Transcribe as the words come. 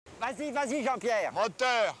Vas-y, Jean-Pierre.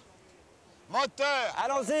 Moteur. Moteur.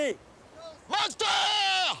 Allons-y.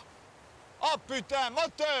 Moteur. Oh putain,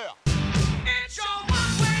 moteur. It's your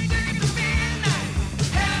one-way ticket to midnight.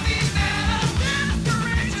 Heavy metal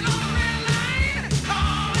desperation on the red line.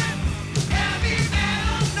 Call it heavy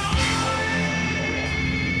metal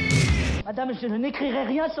noise. Madame, je n'écrirai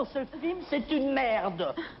rien sur ce film, c'est une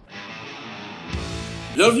merde.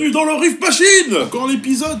 Bienvenue dans le Riff Machine, encore un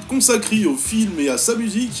épisode consacré au film et à sa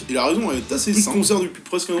musique. Et la raison est assez simple. Concert depuis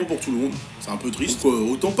presque un an pour tout le monde. C'est un peu triste.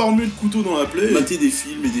 Donc, autant pas remuer le couteau dans la plaie, mater des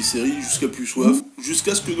films et des séries jusqu'à plus soif,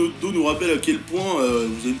 jusqu'à ce que notre dos nous rappelle à quel point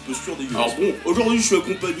vous avez une posture dégueulasse. Alors bon, aujourd'hui je suis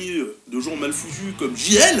accompagné de gens mal foutus comme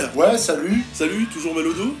JL. Ouais, salut. Salut, toujours mal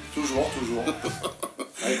au dos. Toujours.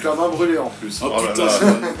 Avec la main brûlée en plus. Oh, Oh là putain, là.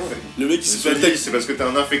 le mec il s'est fait attaquer. C'est parce que t'es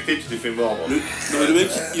un infecté, tu t'es fait mordre. Non mais le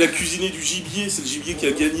mec il a cuisiné du gibier, c'est le gibier qui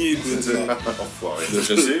a gagné quoi. Enfoiré. Tu l'as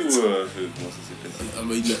chassé ou comment ça s'est fait? Ah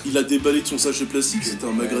bah il a déballé de son sachet plastique, c'était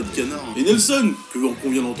un magret de canard. Et Nelson, qu'on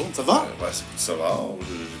vient d'entendre, ça va? Ouais, ça va,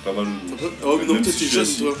 j'ai pas mal de dos. Oh mais non, Même toi si t'es je suis jeune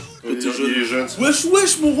assis. toi. Toi, t'es jeune. Il est jeune.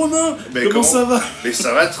 Wesh mon Romain. Mais Comment ça va? Mais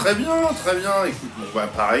ça va très bien. Écoute, bon, bah,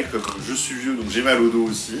 pareil, comme je suis vieux, donc j'ai mal au dos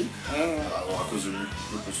aussi. Bon, à cause de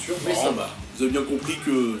ma posture, mais ça va. Vous avez bien compris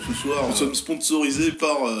que ce soir, nous sommes sponsorisés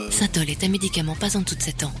par... Synthol est un médicament pas en toute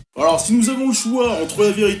 7 ans. Alors, si nous avons le choix entre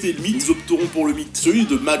la vérité et le mythe, nous opterons pour le mythe. Celui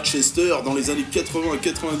de Manchester dans les années 80 à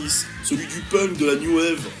 90. Celui du punk, de la new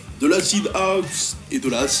wave, de l'acid house et de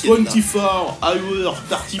la hacienda. 24 Hour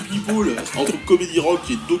Party People, entre comédie rock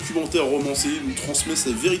et documentaire romancé, nous transmet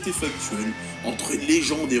sa vérité factuelle, entre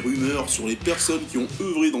légendes et rumeurs sur les personnes qui ont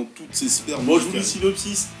œuvré dans toutes ces sphères. Moi, je vous lis le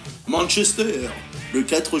synopsis. Manchester, le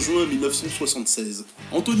 4 juin 1976.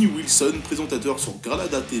 Anthony Wilson, présentateur sur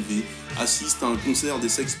Granada TV, assiste à un concert des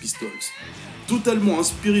Sex Pistols. Totalement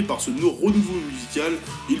inspiré par ce renouveau musical,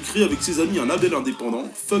 il crée avec ses amis un label indépendant,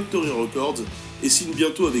 Factory Records, et signe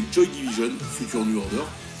bientôt avec Joy Division, futur New Order,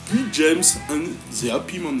 puis James and the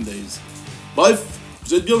Happy Mondays. Bref,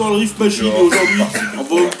 vous êtes bien dans le Riff Machine et aujourd'hui, on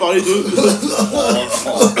va vous parler de...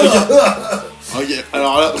 Ok,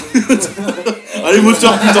 alors là... Allez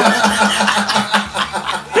moteur, putain.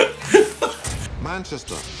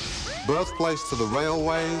 Manchester, birthplace to the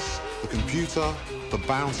railways, the computer, the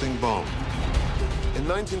bouncing bomb. In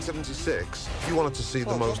 1976, if you wanted to see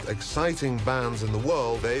the most exciting bands in the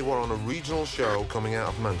world, they were on a regional show coming out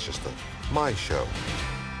of Manchester. My show.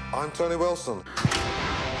 I'm Tony Wilson.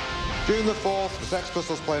 June the 4th, the Sex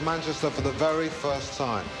Pistols play Manchester for the very first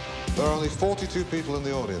time. There are only 42 people in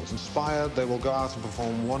the audience. Inspired, they will go out and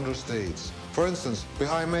perform wondrous deeds. For instance,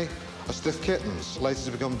 behind me are Stiff Kittens, later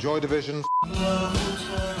to become Joy Division, and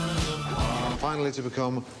finally to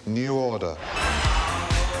become New Order.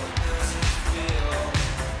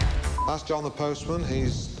 That's John the Postman.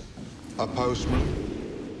 He's a postman.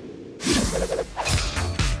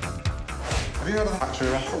 Have you heard of the Factory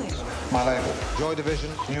Records? My label. Joy Division,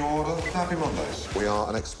 New Order, Happy Mondays. We are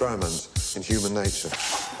an experiment in human nature.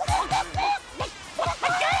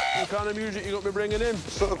 What kind of music you got me bringing in?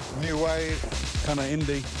 Sort of new wave. Kind of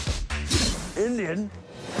indie. Indian?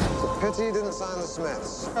 Pity you didn't sign the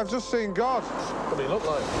Smiths. I've just seen God. What do you look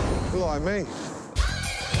like? Look like me.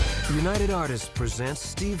 United Artists presents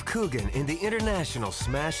Steve Coogan in the international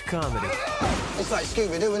smash comedy It's like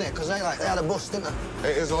Scooby-Doo, isn't it? Because they had a bus, didn't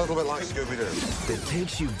they? It is a little bit like Scooby-Doo. that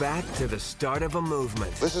takes you back to the start of a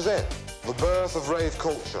movement. This is it. The birth of rave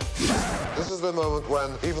culture. This is the moment when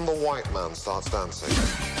even the white man starts dancing.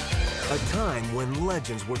 A time when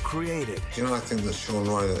legends were created. You know, I think that Sean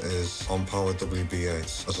Ryder is on par with W.B.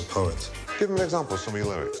 Yeats as a poet. Give him an example of some of your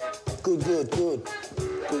lyrics. Good,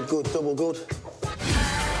 double good.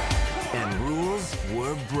 And rules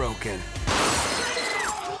were broken.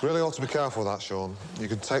 Really ought to be careful with that, Sean. You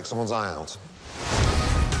could take someone's eye out.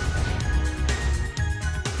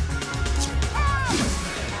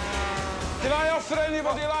 Can I offer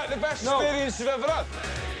anybody like the best experience you've ever had?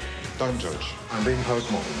 Don't judge. I'm being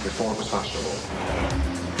postmodern before it was fashionable.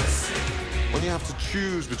 When you have to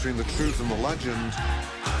choose between the truth and the legend,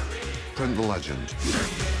 print the legend.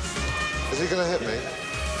 Is he gonna hit me?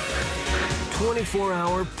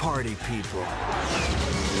 24-hour party people.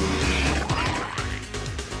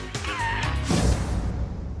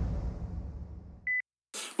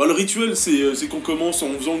 Bah, le rituel, c'est qu'on commence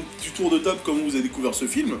en faisant un petit tour de table comment vous avez découvert ce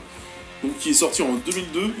film. Donc, qui est sorti en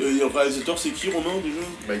 2002. Et le réalisateur, c'est qui, Romain, déjà?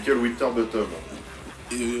 Michael Winterbottom.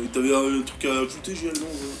 Et t'avais un truc à ajouter, JL,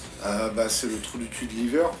 non? Bah c'est le trou du cul de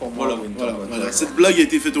l'hiver pour moi. Voilà. Cette blague a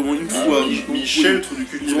été faite au moins une fois. Michel, le trou du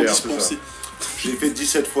cul de l'hiver, c'est ça. Je l'ai fait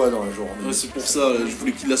 17 fois dans la journée. Ouais, c'est pour ça, je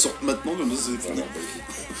voulais qu'il la sorte maintenant, comme ça c'est fini.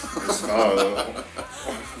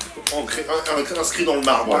 inscrit dans le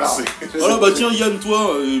marbre. Voilà. Voilà, bah tiens Yann,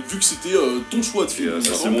 toi, vu que c'était ton choix de film.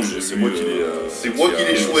 C'est moi qui l'ai C'est moi qui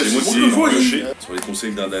l'ai choisi. C'est moi C'est qui le l'ai choix, pioché sur les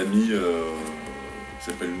conseils d'un ami qui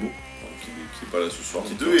s'appelle Mo, qui n'est pas là ce soir.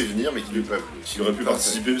 Qui devait venir, mais qui lui pas venu. Qui aurait pu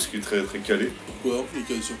participer parce qu'il est très très calé Pourquoi? Les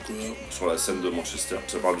cas sur quoi? sur la scène de Manchester.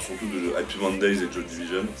 Ça parle surtout de Happy Mondays et Joy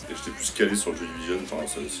Division. Et j'étais plus calé sur Joy Division, enfin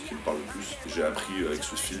c'est ce qui me parle le plus. J'ai appris avec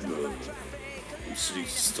ce film aussi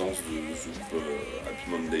l'existence de ce groupe Happy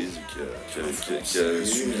Mondays qui a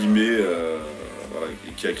sublimé voilà,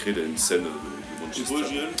 et qui a créé une scène de Et toi,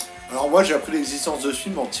 Manchester. JL? Alors moi j'ai appris l'existence de ce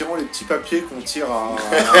film en tirant les petits papiers qu'on tire à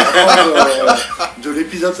la fin de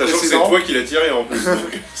l'épisode Sachant que c'est précédent. toi qui l'as tiré en plus.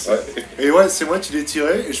 Et ouais, c'est moi qui l'ai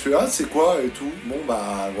tiré et je fais c'est quoi et tout. Bon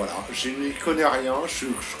bah voilà, je n'y connais rien, je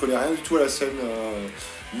connais rien du tout à la scène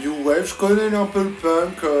New Wave. Je connais un peu le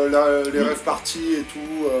punk, les rave parties et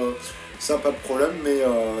tout, ça pas de problème, mais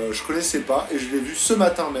je connaissais pas et je l'ai vu ce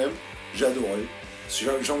matin même, j'ai adoré.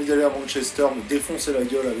 J'ai envie d'aller à Manchester, me défoncer la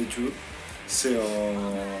gueule avec eux. C'est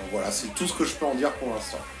voilà, c'est tout ce que je peux en dire pour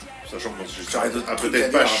l'instant. Sachant que Manchester J'arrête de a trucs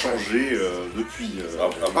peut-être à pas dire, changé depuis.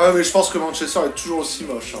 Ah mais je pense que Manchester est toujours aussi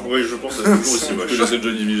moche. Hein. Oui, je pense que c'est toujours aussi Je moche. connaissais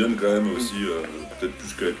Joy Division quand même aussi, peut-être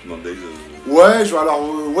plus que Happy Mondays. Ouais,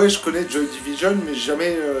 je connais Joy Division, mais j'ai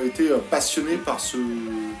jamais été passionné par ce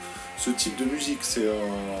type de musique. C'est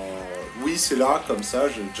oui, c'est là comme ça,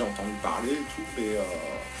 j'ai déjà entendu parler et tout, mais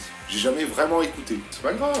j'ai jamais vraiment écouté. C'est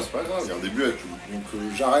pas grave, il y a un début à tout. Donc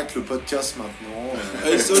j'arrête le podcast maintenant.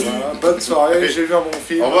 Allez, salut. Voilà, bonne soirée, j'ai vu mon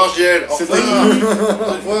film. Au revoir JL, au C'était revoir. cool.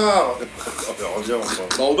 Au revoir. Reviens enfin.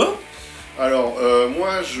 Bah Robin? Alors,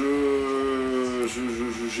 moi, j'ai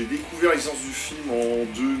découvert l'existence du film en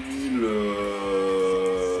 2000.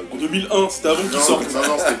 En 2001, c'était avant qu'il sorte.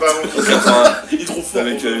 Non, c'était pas avant qu'il sorte. Il est trop fort.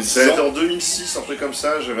 Avec Ça va être en 2006, un truc comme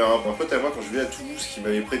ça. J'avais un pote à moi quand je vivais à Toulouse qui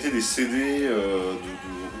m'avait prêté des CD de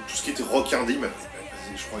tout ce qui était rock indie. Il m'a passé,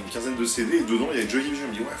 je crois, une quinzaine de CD et dedans il y avait Joy Division.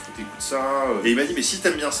 Il me dit, ouais, faut t'écouter ça. Et il m'a dit, mais si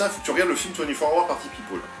t'aimes bien ça, faut que tu regardes le film 24 Hour Party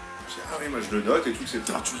People. J'ai dit, ah oui, moi je le note et tout, etc.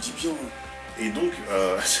 Ah, tu le dis bien. Et donc,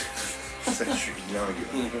 ça, je suis bilingue.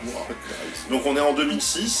 Donc on est en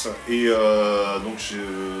 2006 et donc il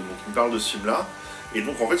me parle de ce film-là. Et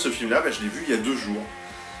donc en fait ce film-là, je l'ai vu il y a 2 jours.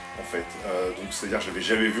 En fait, donc c'est-à-dire que j'avais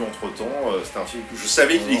jamais vu entre temps. C'était un film que je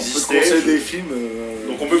savais qu'il existait. On peut conseiller des films.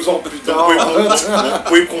 Donc on peut voir plus tard. Vous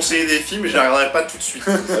pouvez me conseiller des films, mais je ne les regarderai pas tout de suite.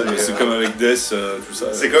 C'est comme avec Death, tout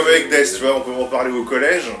ça. C'est comme avec Death, tu vois. On peut en parler au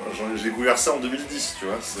collège. J'ai découvert ça en 2010, tu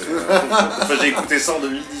vois. Enfin, j'ai écouté ça en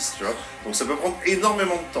 2010, tu vois. Donc ça peut prendre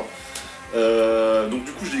énormément de temps. Donc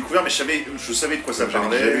du coup, je l'ai découvert, mais je savais de quoi ça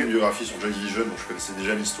parlait. J'avais lu une biographie sur Joy Division, donc je connaissais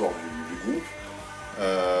déjà l'histoire du groupe.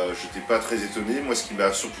 J'étais pas très étonné. Moi, ce qui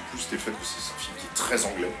m'a surtout plu, c'était le fait que c'est un film qui est très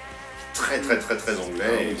anglais. Très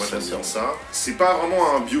anglais, et moi j'aime bien ça. C'est pas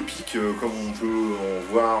vraiment un biopic comme on peut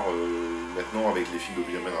en voir maintenant avec les films de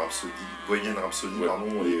Bohemian Rhapsody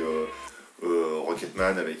et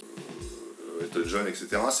Rocketman avec Elton John, etc.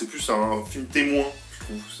 C'est plus un film témoin, je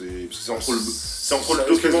trouve. C'est entre le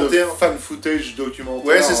documentaire. Fan footage documentaire.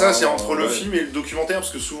 Ouais, c'est ça, c'est entre le film et le documentaire,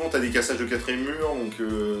 parce que souvent t'as des cassages de quatrième mur, donc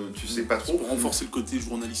tu sais pas trop. Pour renforcer le côté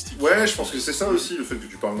journalistique. Ouais, je pense que c'est ça aussi, le fait que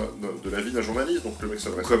tu parles de la vie d'un journaliste, donc le mec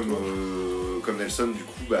s'adresse comme Nelson, du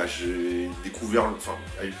coup, j'ai découvert,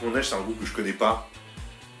 avec mon âge, c'est un groupe que je connais pas,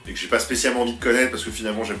 et que j'ai pas spécialement envie de connaître, parce que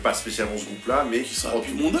finalement j'aime pas spécialement ce groupe-là, mais... Ça a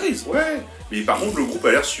pu mon days. Ouais, mais par contre le groupe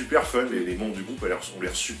a l'air super fun, les membres du groupe ont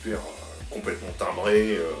l'air super complètement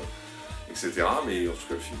timbrés, etc. Mais en tout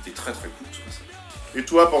cas le film était très cool, tout ça. Et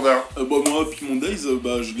toi, Panda? Moi, Happy Mondays,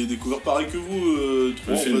 je l'ai découvert pareil que vous,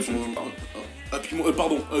 Le film, Happy Mondays,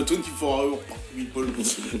 pardon, 24 Hour Party People.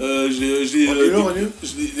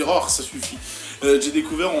 Ça suffit. J'ai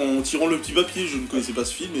découvert en tirant le petit papier, je ne connaissais pas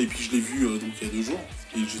ce film, et puis je l'ai vu donc il y a 2 jours,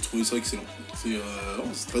 et j'ai trouvé ça excellent. C'est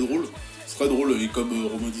très drôle. C'est très drôle, et comme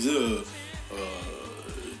Romain disait,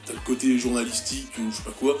 t'as le côté journalistique, ou je sais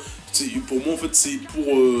pas quoi. Pour moi, en fait, c'est pour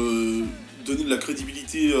donner de la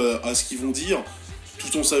crédibilité à ce qu'ils vont dire,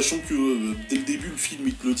 tout en sachant que dès le début, le film,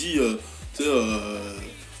 il te le dit,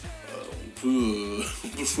 on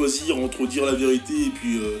peut choisir entre dire la vérité et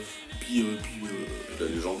puis la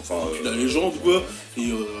légende, quoi,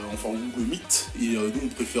 et ou le mythe, et nous on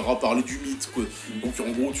préférera parler du mythe, quoi. Donc en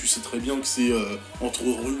gros tu sais très bien que c'est entre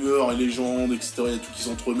rumeurs et légendes, etc. Il y a tout qui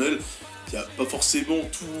s'entremêle. Il n'y a pas forcément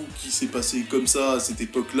tout qui s'est passé comme ça à cette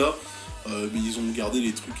époque-là, mais ils ont gardé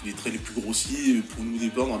les trucs, les traits les plus grossiers pour nous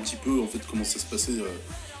dépeindre un petit peu en fait comment ça se passait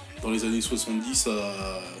dans les années 70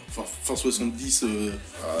 fin 70,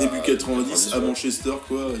 début 90 à Manchester,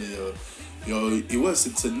 quoi. Et ouais,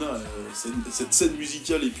 cette scène-là, cette scène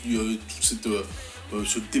musicale et puis tout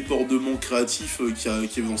ce débordement créatif qu'il y avait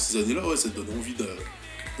dans ces années-là, ouais, ça te donne envie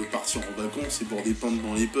peut partir en vacances et boire des pintes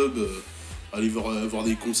dans les pubs, aller voir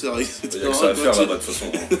des concerts, etc. Il y a que ça à faire là-bas de toute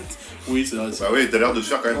façon. Oui, c'est vrai. Bah oui, t'as l'air de te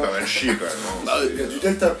faire quand même pas mal chier quand même. hein. Bah, Il y a du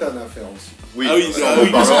deltaplane à faire aussi. Oui, Ah oui, ça, ah on en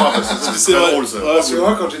oui, parlera, parce que c'est c'est vrai. très drôle ça. Ouais, Parce que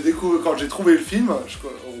moi, quand j'ai trouvé le film,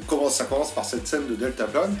 ça commence par cette scène de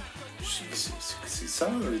deltaplane. Je me suis dit, c'est ça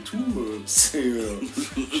et tout.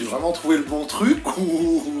 J'ai vraiment trouvé le bon truc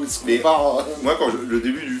ou est-ce qu'on Mais part. Moi, quand le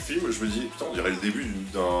début du film, je me dis, putain, on dirait le début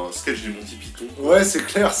d'un sketch des Monty Python. Ouais, c'est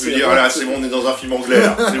clair. Je me dis, voilà, c'est bon, on est dans un film anglais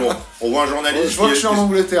là. C'est bon. On voit un journaliste. Je vois que je suis en qui-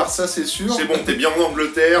 Angleterre, ça c'est sûr. C'est bon, t'es bien en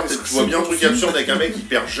Angleterre, Est-ce que tu vois c'est bien un bon truc film absurde avec un mec qui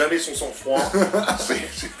perd jamais son sang-froid.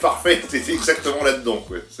 C'est parfait, t'étais exactement là-dedans,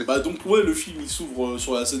 quoi. Bah donc ouais, le film il s'ouvre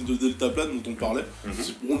sur la scène de deltaplane dont on parlait.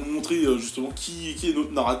 C'est pour nous montrer justement qui est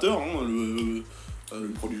notre narrateur, hein, le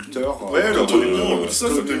producteur. Ouais, le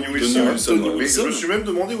Tony Wilson. Wilson. Mais je me suis même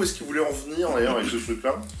demandé où est-ce qu'il voulait en venir d'ailleurs avec ce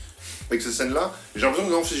truc-là, avec ces scènes-là. Et j'ai l'impression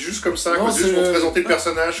que non, c'est juste comme ça, Non, quoi, c'est juste c'est- pour te présenter le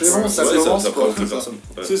personnage. c'est bon, ça commence, ça quoi. présente le personne.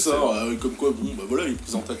 Ouais, C'est ça, comme quoi, bon, bah voilà, il est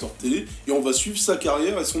présentateur de télé, et on va suivre sa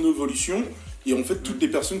carrière et son évolution, et en fait, toutes les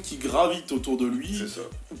personnes qui gravitent autour de lui, C'est ça.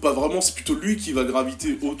 ou pas vraiment, c'est plutôt lui qui va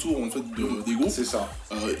graviter autour, en fait, des groupes. C'est ça.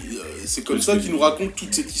 C'est comme ça qu'il nous raconte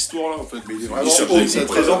toute cette histoire-là, en fait. Mais il est Il vraiment cherche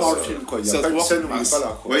omniprésent dans le ça- film, quoi. Il n'y ça a pas se de voit. scène où il est pas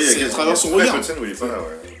là, quoi. Ouais, il y a C'est à travers son très peu regard. de scènes où il est pas là,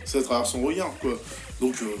 ouais. C'est à travers son regard, quoi.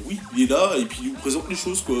 Donc oui, il est là, et puis il nous présente les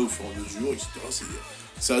choses, quoi, au fur et à mesure, etc.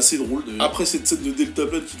 C'est assez drôle. Après cette scène de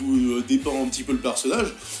deltaplane qui nous dépeint un petit peu le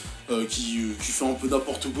personnage, qui fait un peu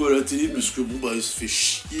n'importe quoi à la télé, parce que bon, bah, il se fait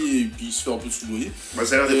chier, et puis il se fait un peu soudoyer. Bah,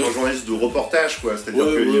 ça a l'air d'être un journaliste de reportage, quoi. C'est-à-dire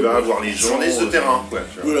Ouais, qu'il ouais, va ouais. voir les journalistes de terrain, quoi.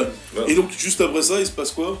 tu vois. Voilà. Et donc juste après ça, il se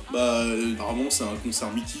passe quoi? Bah apparemment c'est un concert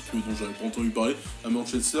mythique dont j'avais pas entendu parler à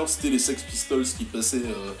Manchester. C'était les Sex Pistols qui passaient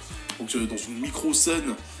donc, dans une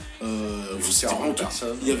micro-scène. C'était vraiment tout-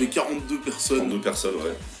 il y avait 42 personnes. 32 personnes,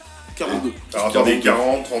 ouais. 42. Alors attendez,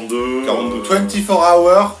 40, 32... 24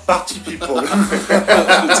 hours, party people.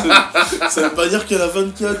 Ça veut pas dire qu'il y en a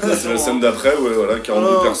 24. C'est la scène d'après, ouais, voilà,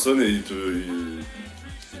 42 Ah. personnes et il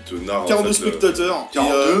te narre 42 en fait, spectateurs.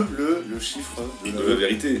 42, le chiffre de la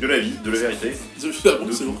vérité. De la vie, de la vérité. Ah bon,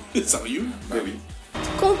 c'est vrai. Sérieux? Bah oui.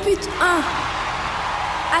 Compute 1.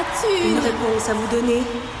 As-tu Une réponse à vous donner?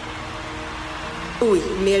 Oui,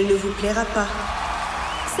 mais elle ne vous plaira pas.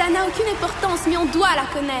 Ça n'a aucune importance, mais on doit la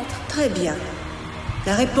connaître. Très bien.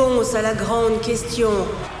 La réponse à la grande question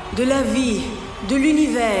de la vie, de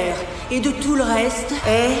l'univers et de tout le reste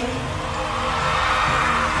est...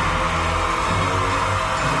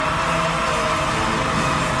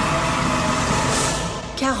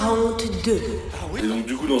 « 42. Et donc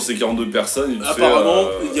du coup dans ces 42 personnes, il te Apparemment,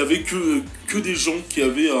 fait, il y avait que des gens qui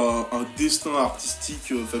avaient un destin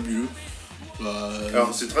artistique fabuleux.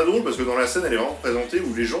 Alors c'est très drôle parce que dans la scène elle est vraiment présentée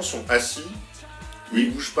où les gens sont assis, Oui.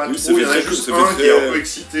 ils bougent pas Oui, trop, ça il y fait en a très- juste ça fait un qui est très- un peu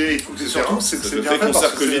excité et tout, Et etc. surtout, c'est ça bien fait fait parce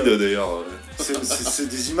concert que Covid c'est- d'ailleurs. c'est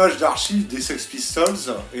des images d'archives des Sex Pistols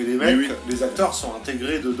et les mecs, Oui, oui. les acteurs sont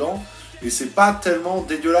intégrés dedans et c'est pas tellement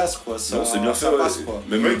dégueulasse quoi. Ça, Non, c'est bien ça fait, ouais. passe, quoi.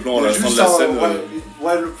 Même le plan Il y à a la fin juste de la un- scène.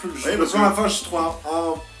 ouais, le plus. Ouais, Le parce plan à la que- fin, je trouve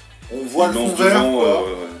on voit le il fond lance vert devant, quoi. ouais.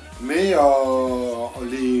 Mais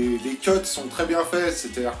les cuts sont très bien faits,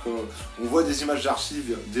 c'est-à-dire qu'on voit des images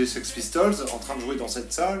d'archives des Sex Pistols en train de jouer dans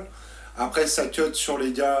cette salle. Après, ça cut sur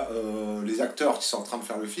les gars, les acteurs qui sont en train de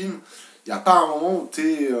faire le film. Il n'y a pas un moment où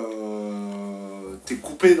t'es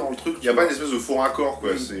coupé dans le truc. Il n'y a pas une espèce de faux raccord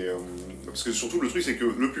quoi. C'est, parce que surtout le truc c'est que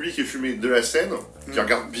le public est filmé de la scène, qui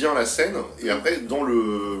regarde bien la scène, et après dans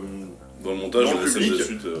le montage, dans il y a le des scènes public, de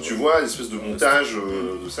suite, tu vois une espèce de montage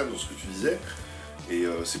de scène dans ce que tu disais. Et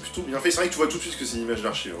c'est plutôt bien fait. C'est vrai que tu vois tout de suite que c'est une image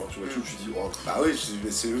d'archive. Hein. Tu vois tout, tu dis oh. Bah oui,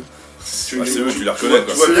 c'est eux. C'est eux, tu les reconnais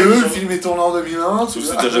quoi. C'est eux, le film est tourné en 2001. Sauf tu si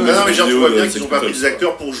vois. t'as jamais Non, mais genre, tu vois bien de qu'ils n'ont pas pris Sex des Pistols,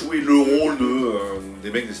 acteurs pour jouer le rôle des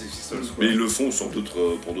mecs des Sex Pistols. quoi. Mais ils le font sur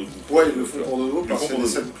d'autres pour d'autres groupes. Ouais, ils le font pour de l'eau, Ils le parce font que pour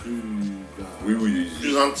c'est de des scènes Oui, oui.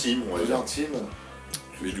 Plus intime, on va plus dire. intimes.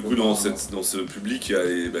 Mais du coup, dans ce public, il y a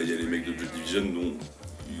les mecs de Joy Division, dont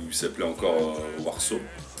il s'appelait encore Warsaw.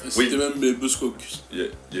 C'était même les Buzzcocks. Il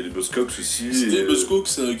y a les Buzzcocks aussi. C'était et- les Buzzcocks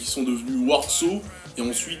qui sont devenus Warsaw et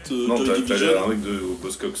ensuite Non, Joy t'as Division. un mec de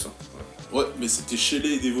Buzzcocks. Hein. Ouais, mais c'était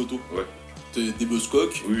Shelley et Devoto. Ouais. Des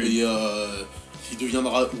Buzzcocks, Oui. et qui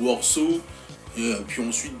deviendra Warsaw, et puis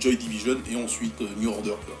ensuite Joy Division, et ensuite New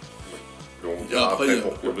Order. Quoi. On Et dira après, après il y a-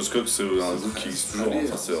 pourquoi. Le Buzzcocks, c'est un groupe qui existe toujours, hein,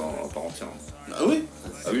 ça c'est à part entière. Ah oui.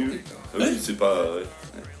 Ah oui, oui. Ah oui, Ouais. c'est pas.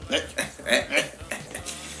 Ouais.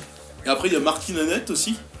 Et après, il y a Martin Annett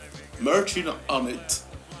aussi. Martin Annett.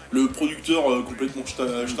 Le producteur complètement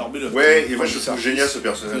starbé. là. Ouais, et moi je trouve génial ce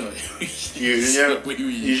personnage. Oui. Il est génial. Oui,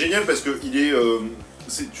 oui. Il est génial parce que il est,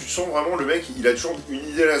 tu sens vraiment le mec, il a toujours une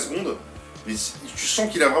idée à la seconde Mais tu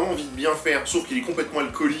sens qu'il a vraiment envie de bien faire, sauf qu'il est complètement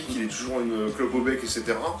alcoolique, il est toujours une clope au bec, etc.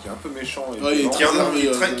 Qui est un peu méchant.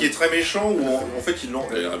 Qui est très méchant, où en fait il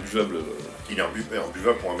est imbuvable. Il est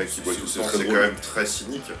imbuvable pour un mec qui boit tout le temps, c'est quand même très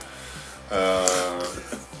cynique.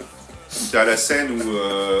 T'as la scène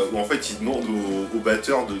où en fait il demande au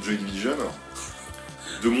batteur de Joy Division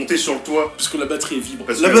de monter sur le toit. Parce que la batterie est vibre.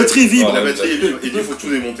 La batterie est vibre, et il faut tout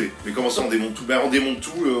démonter. Mais comment ça on démonte tout? On démonte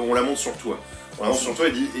tout, on la monte sur le toit. On la monte sur le toit,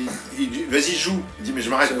 il dit vas-y joue. Il dit mais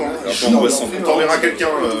je m'arrête quand? On t'enverra quelqu'un.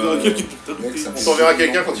 On t'enverra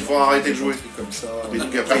quelqu'un quand il faudra arrêter de jouer. Comme ça. Et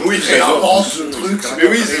donc après, oui, il avance ce truc. Mais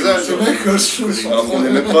oui, c'est ça. Ce mec, je Alors qu'on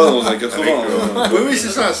n'est même pas dans un 80. Oui, c'est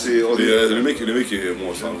ça. Le mec est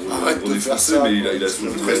bon, c'est un gros français, mais il a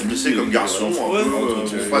son très lissé comme garçon, un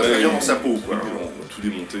peu pas très bien dans sa peau. Tout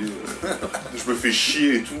démonté. Je me fais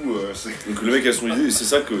chier et tout. Donc le mec a son idée, et c'est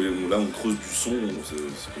ça que là on creuse du son,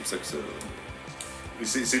 c'est comme ça que ça.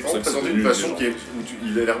 C'est vraiment présenté d'une façon où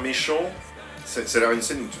il a l'air méchant. Ça a l'air une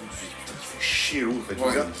scène où tu dis putain, il fait chier l'autre.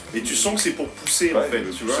 Et tu sens que c'est pour pousser en fait.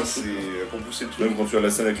 Tu vois, c'est pour pousser le truc. Même quand tu as la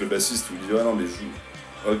scène avec le bassiste où il dit ah non mais joue.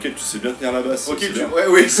 Ok, tu sais bien tenir la basse. Ok,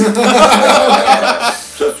 oui. Ça,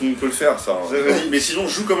 tout le monde peut le faire, ça. Mais sinon,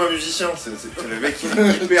 joue comme un musicien. Le mec, il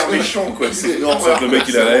est hyper méchant, quoi. C'est une horreur. Le mec,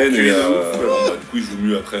 il a la haine et du coup, il joue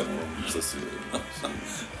mieux après. Ça, c'est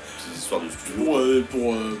une histoire de studio.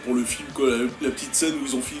 Pour le film, quoi, la petite scène où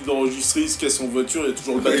ils ont fini d'enregistrer, ils se cassent en voiture, il y a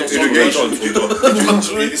toujours le batteur sur le toit.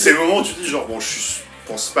 C'est le moment où tu dis, genre, bon, je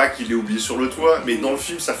pense pas qu'il est oublié sur le toit, mais dans le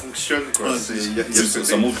film ça fonctionne quoi.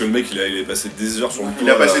 Ça montre que le mec il est passé des heures sur le toit. Il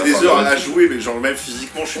a passé des heures à jouer, mais genre même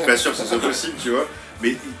physiquement je suis pas sûr que ça soit possible, tu vois.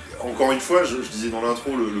 Mais encore une fois, je disais dans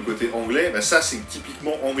l'intro le côté anglais, bah ça c'est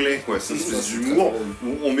typiquement anglais quoi. C'est une espèce d'humour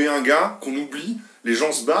où on met un gars qu'on oublie, les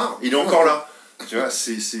gens se barrent, il est encore là. Tu vois,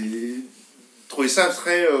 c'est trouver ça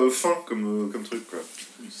très fin comme truc quoi.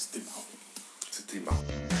 Oui, c'était marrant. C'était marrant.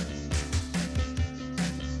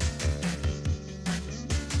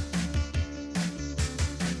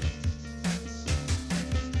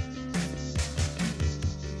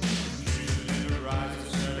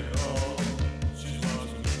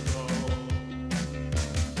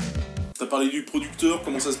 T'as parlé du producteur,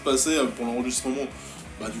 comment ça se passait pour l'enregistrement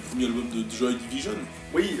du premier album de Joy Division?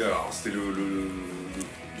 Oui, alors c'était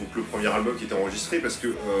donc le premier album qui était enregistré parce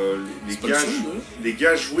que les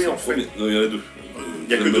gars jouaient en fait. Non, il y en a deux. Il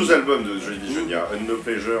n'y a que deux albums de Joy Division, il y a No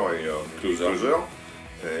Pleasure et Closer.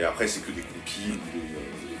 Et après c'est que des copies,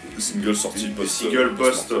 des singles sortis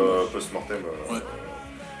post-mortem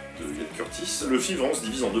de Ian Curtis. Le film vraiment se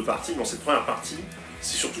divise en deux parties. Dans cette première partie,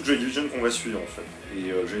 c'est surtout Joy Division qu'on va suivre en fait.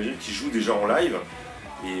 Et Joy Division qui joue déjà en live.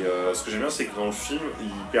 Et ce que j'aime bien, c'est que dans le film,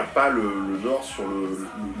 il perd pas le nord sur le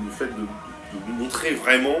fait de nous montrer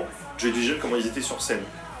vraiment Joy Division comment ils étaient sur scène.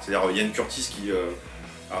 C'est-à-dire Ian Curtis qui...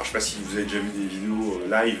 alors je sais pas si vous avez déjà vu des vidéos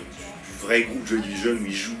live du vrai groupe Joy Division où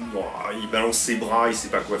il joue, il balance ses bras, il sait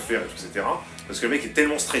pas quoi faire, etc. Parce que le mec est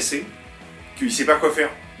tellement stressé qu'il sait pas quoi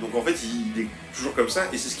faire. Donc en fait, il est toujours comme ça,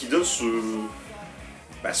 et c'est ce qui donne ce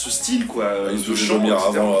style quoi. Il se chant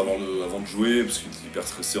avant de jouer, parce qu'il est hyper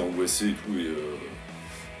stressé, angoissé et tout.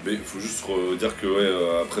 Mais il faut juste dire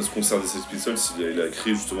que après ce concert des Sex Pistols, il a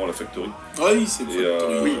créé justement la Factory. Oui, c'est le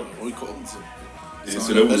Factory Records. Et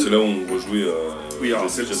c'est là où on va jouer. Oui, alors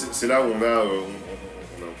c'est là où on a un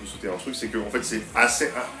peu sauté un truc, c'est qu'en fait c'est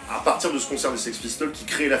à partir de ce concert des Sex Pistols qui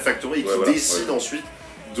crée la Factory et qui décide ensuite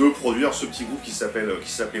de produire ce petit groupe qui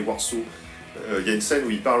s'appelait Warsaw. Il y a une scène où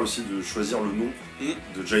il parle aussi de choisir le nom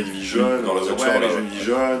de Joy Division. Dans la voiture, Joy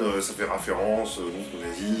Division, ça fait référence au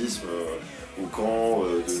nazisme, au camp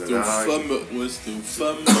de nanas. C'était aux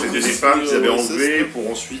femmes. C'était des femmes qu'ils avaient enlevées pour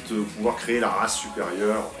ensuite pouvoir créer la race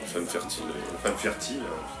supérieure. Femmes fertiles. Femmes fertiles,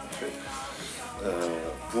 tout à fait.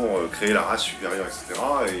 Pour créer la race supérieure, etc.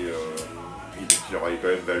 Et donc il aurait quand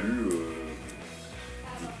même valu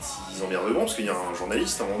des petits emmerdements, parce qu'il y a un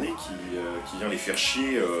journaliste à un moment donné qui vient les faire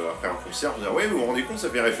chier après un concert, pour dire ouais, vous vous rendez compte, ça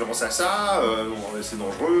fait référence à ça, c'est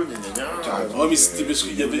dangereux, gna gna gna. Ouais, mais c'était parce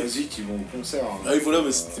qu'il y avait. qui vont au concert. Ah oui, voilà,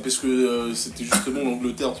 mais c'était parce que c'était justement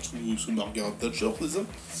l'Angleterre sous Margaret Thatcher, c'est ça?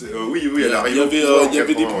 Oui, elle arrive. Il y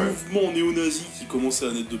avait des mouvements néo-nazis qui commençaient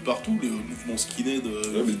à naître de partout, les mouvements skinhead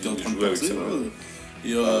qui étaient en train de passer.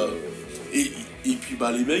 Et puis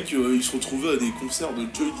les mecs, ils se retrouvaient à des concerts de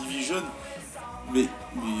Joy Division. Mais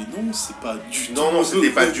non, c'est pas du tout. Non, c'était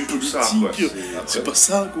pas du tout ça, quoi. C'est pas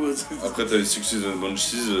ça, quoi. Après, t'avais Suxy and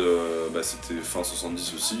Banshees, c'était fin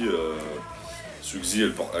 70 aussi. Suxy,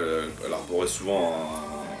 elle arborait souvent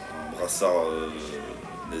un brassard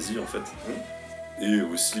nazi, en fait. Et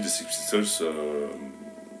aussi, les Sex Pistols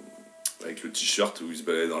avec le t-shirt où il se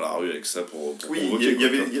baladait dans la rue avec ça pour Oui, provoquer,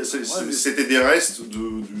 c'était des restes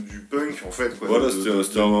du punk en fait. Quoi, voilà, de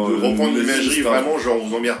reprendre l'imagerie vraiment, genre on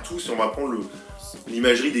vous emmerde tous et on va prendre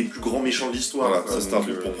l'imagerie des plus grands méchants de l'histoire. Voilà, ça c'était un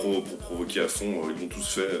truc pour provoquer à fond, ils l'ont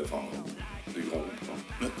tous fait, enfin, des grands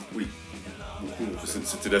groupes. Oui. Beaucoup.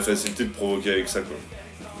 C'était la facilité de provoquer avec ça, quoi.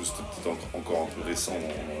 C'était peut-être encore un peu récent dans la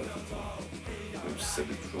tête, même si ça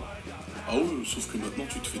l'est toujours. Ah oui, sauf que maintenant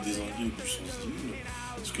tu te fais désinguer puissance 10 000,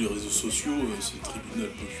 parce que les réseaux sociaux, c'est le tribunal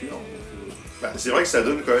populaire. C'est vrai que ça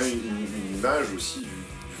donne quand même une image aussi du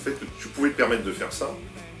fait que tu pouvais te permettre de faire ça.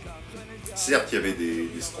 Certes, il y avait des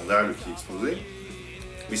scandales qui explosaient,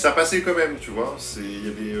 mais ça passait quand même, tu vois. Il y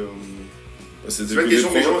avait... C'est pas une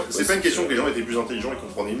question que les gens étaient plus intelligents et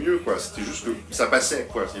comprenaient mieux, quoi. C'était juste que ça passait,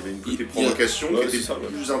 quoi. Il y avait une côté provocation qui était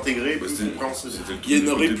plus intégrée, plus compréhensible. Il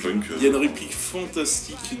y a une réplique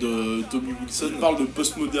fantastique de Tommy Wilson. Il parle de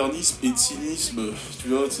postmodernisme et de cynisme, tu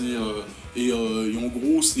vois, et en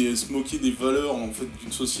gros, c'est se moquer des valeurs en fait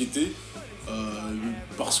d'une société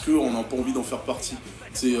parce qu'on n'a pas envie d'en faire partie.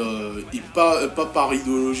 Et pas par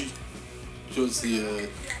idéologie. Tu vois,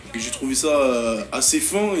 et j'ai trouvé ça assez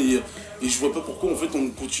fin et je vois pas pourquoi en fait on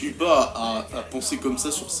continue pas à penser comme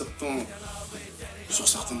ça sur certaines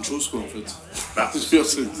choses, quoi, en fait.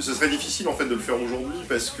 Ce serait difficile en fait de le faire aujourd'hui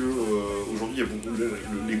parce que aujourd'hui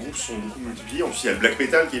les groupes sont beaucoup multipliés. En plus il y a le black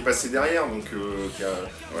metal qui est passé derrière, donc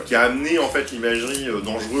qui a amené en fait l'imagerie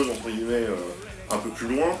dangereuse entre guillemets un peu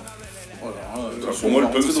plus loin. Voilà, pour moi le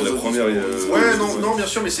punk c'est la première. Non bien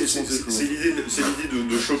sûr, mais c'est l'idée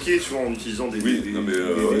de choquer, tu vois, en utilisant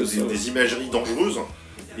des imageries dangereuses.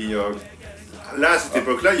 Et là, à cette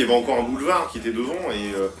époque-là, il y avait encore un boulevard qui était devant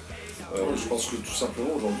et... je pense que tout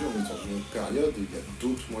simplement, aujourd'hui, on est dans une autre période et il y a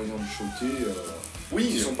d'autres moyens de choquer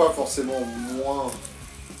qui ne sont pas forcément moins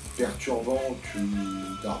perturbants que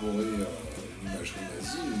d'arborer l'imagerie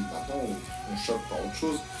nazie. Et maintenant, on choque par autre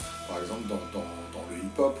chose. Par exemple, dans le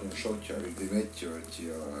hip-hop, on choque avec des mecs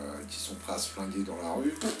qui sont prêts à se flinguer dans la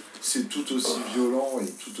rue. C'est tout aussi violent et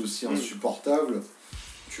tout aussi insupportable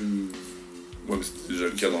que... Ouais, mais c'était déjà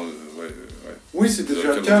le cas dans le... Oui, c'était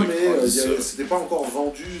déjà le cas, mais c'était pas encore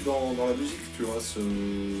vendu dans la musique, tu vois, ce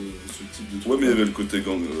type de truc. Ouais, mais il y avait le côté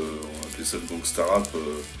gang, on appelait ça le gangsta rap.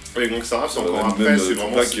 Ouais, gangsta rap, c'est encore après, c'est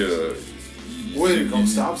vraiment... Oui, le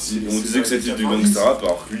gangsta rap, c'est... On disait que c'était du gangsta rap,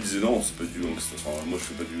 alors que lui disait non, c'est pas du gangsta. Enfin, moi je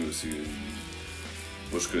fais pas du...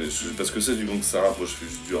 Moi je sais pas ce que c'est du gangsta rap, moi je fais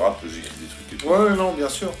juste du rap, j'écris des trucs et tout. Ouais, non, bien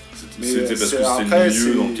sûr. C'était parce que c'était le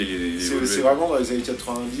milieu dans lequel il évoluait. C'est vraiment dans les années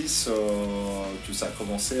 90 que ça a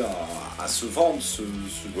commencé à se vendre, ce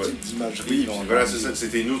type d'imagerie. Oui, voilà,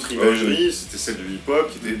 c'était une autre imagerie, c'était celle de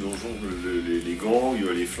hip-hop, qui était les gangs,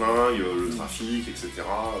 les flingues, le trafic, etc.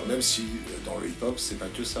 Même si dans le hip-hop, c'est pas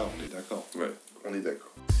que ça, on est d'accord. Ouais, on est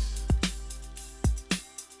d'accord.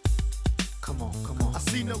 Come on. I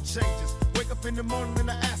see no changes. Wake up in the morning and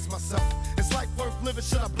I ask myself, is life worth living?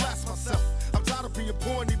 Should I blast myself? I'm tired of being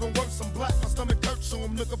poor and even worse, I'm black. My stomach hurts, so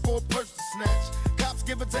I'm looking for a purse to snatch. Cops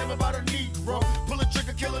give a damn about a Negro. Pull a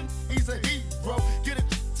trigger, killing, he's a hero. Get it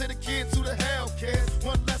to the kids who the hell cares.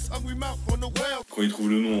 One less hungry mouth on the well. Quand il trouve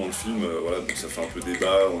le nom dans le film, voilà, donc ça fait un peu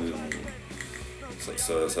débat.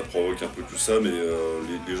 Ça provoque un peu tout ça, mais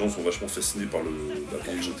les gens sont vachement fascinés par le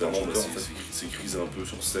notamment c'est crisé un peu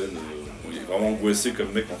sur scène. Il est vraiment angoissé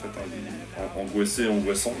comme mec en fait, hein. Il est angoissé et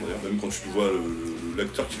angoissant d'ailleurs, même quand tu vois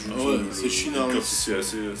l'acteur qui joue c'est China, c'est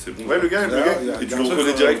assez bon. Ouais, le gars, et tu le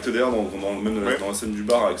reconnais direct d'ailleurs même dans la scène du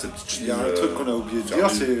bar avec sa petite chemise. Il y a un truc qu'on a oublié de dire,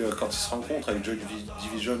 c'est quand il se rencontre avec Joy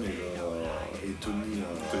Division et Tony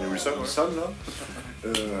Wilson là.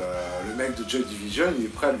 Le mec de Joy Division, il est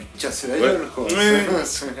prêt à lui casser la gueule, quoi.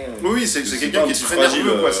 Oui, c'est quelqu'un qui est très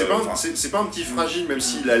nerveux, quoi. C'est pas un petit fragile, même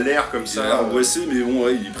s'il a l'air comme ça. Il a l'air angoissé, mais bon,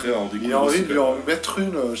 ouais, il est prêt à en découvrir. Il a envie de lui en mettre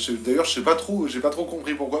une. D'ailleurs, j'ai pas trop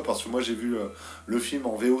compris pourquoi, parce que moi j'ai vu le film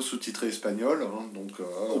en VO sous-titré espagnol, hein, donc.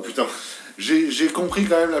 Oh putain. J'ai compris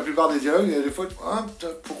quand même la plupart des dialogues. Il y a des fois,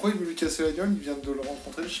 pourquoi il veut lui casser la gueule? Il vient de le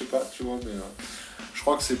rencontrer, je sais pas, tu vois, mais je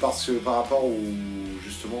crois que c'est par rapport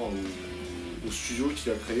justement au studio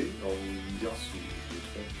qu'il a créé. Alors, vous me dire si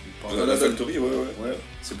je me trompe. La Factory, ouais.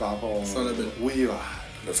 C'est par rapport au... C'est un label. Oui,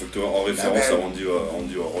 La Factory, en référence à Andy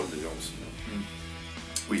Warhol d'ailleurs aussi.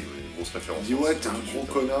 Oui, grosse référence. Il dit ouais, t'es un gros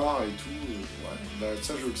connard et tout. Ouais. Bah,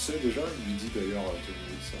 ça, je le sais déjà. Il lui dit d'ailleurs Tony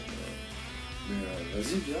Wilson. Mais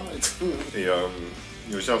vas-y, viens et tout. Et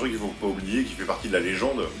il y a aussi un truc qu'il ne faut pas oublier, qui fait partie de la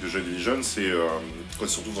légende de Joy Division, c'est quand ils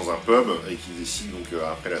se retrouvent dans un pub et qu'ils décident donc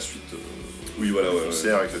après la suite du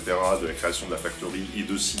concert, etc., de la création de la Factory et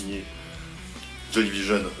de signer Joy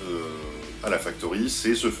Division à la Factory,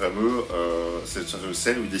 c'est ce fameux cette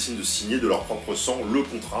scène où ils décident de signer de leur propre sang le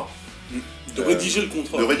contrat. Ils devraient rédiger le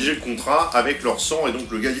contrat. De rédiger le contrat avec leur sang, et donc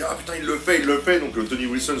le gars dit ah putain il le fait, donc Tony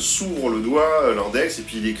Wilson s'ouvre le doigt, l'index, et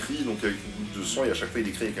puis il écrit donc avec une goutte de sang, et à chaque fois il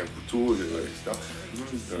écrit avec un couteau, etc.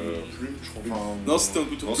 Non, c'était un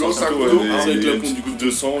couteau. Non, c'est un couteau, avec la pompe du goutte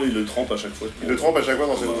de sang, il le trempe à chaque fois. Il le trempe à chaque fois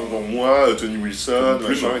dans moi, Tony Wilson,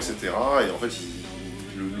 machin, etc. Et en fait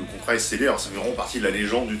le contrat est scellé, alors ça fait vraiment partie de la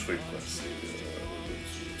légende du truc, quoi.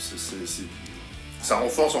 Ça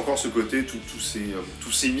renforce encore ce côté,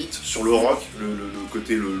 tous ces mythes sur le rock, le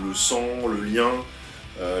côté le sang, le lien.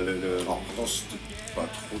 Alors pourtant c'était pas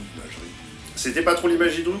trop d'imagerie. C'était pas trop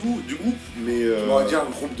l'imagerie du groupe, mais... On va dire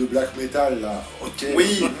un groupe de black metal là, ok.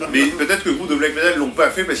 Oui, mais peut-être que le groupe de black metal l'ont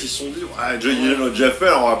pas fait parce qu'ils se sont dit ah Joy Division l'a déjà fait,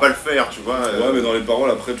 alors on va pas le faire, tu vois. Ouais, mais dans les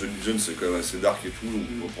paroles après, Joy Division c'est quand même assez dark et tout,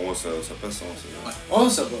 donc pour moi ça passe. Hein, oh,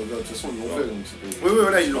 ça, de toute façon ils l'ont fait. Donc oui,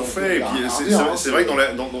 voilà, ils l'ont fait, et puis c'est vrai que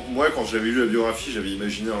moi quand je l'avais lu la biographie, j'avais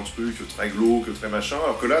imaginé un truc très glauque, très machin,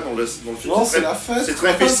 alors que là dans le film c'est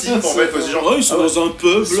très festif en fait. Oh, ils sont dans un pub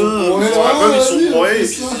là, ils sont bourrés, et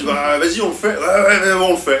puis ils se disent bah vas-y on le fait. Ouais,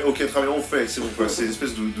 on le fait, ok, très bien, on le fait, c'est bon quoi, c'est une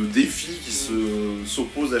espèce de défi qui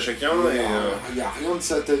s'oppose à chacun, et... Il n'y a rien de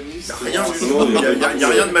sataniste, il n'y a rien du tout, il n'y a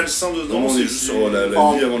rien de malsain dedans. Non, on est juste sur la vie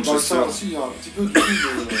à Manchester. Il y a un petit peu de tout,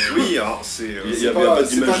 oui, alors c'est... Il n'y a pas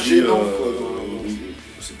d'imagerie,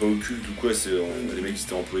 c'est pas occulte ou quoi, c'est les mecs qui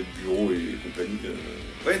étaient employés de bureau et compagnie.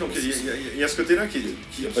 Ouais, donc il y a ce côté-là qui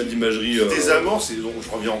n'y a pas d'imagerie. Qui désamorce, et donc je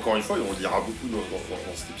reviens encore une fois, et on le dira beaucoup dans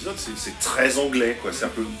cet épisode, c'est très anglais, quoi. C'est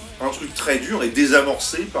un truc très dur et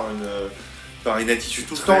désamorcé par une attitude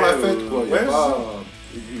tout le temps la fête, quoi. Ouais,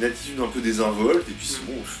 une attitude un peu désinvolte, et puis c'est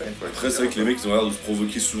bon, on le fait, quoi. Après, c'est vrai que les mecs ils ont l'air de se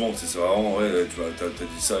provoquer souvent, c'est vraiment, ouais, tu vois, t'as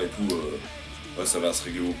dit ça et tout. Ouais, ça va se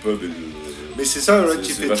régler au pub et Mais c'est ça là,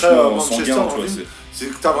 qui fait très Manchester, c'est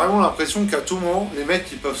que t'as vraiment l'impression qu'à tout moment, les mecs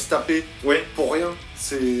ils peuvent se taper pour rien.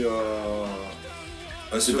 C'est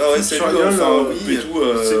c'est pas vrai, c'est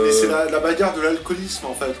c'est la bagarre de l'alcoolisme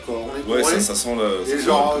en fait, quoi. On est bourré, ça sent la... Et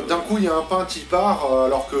genre d'un coup il y a un pain qui part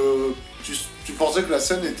alors que tu pensais que la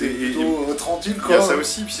scène était plutôt tranquille, quoi. Il y a ça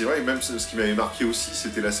aussi, puis c'est vrai, même ce qui m'avait marqué aussi,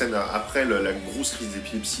 c'était la scène après la grosse crise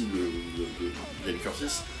d'épilepsie de Ian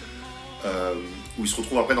Curtis. Où ils se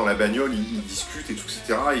retrouvent après dans la bagnole, ils discutent et tout,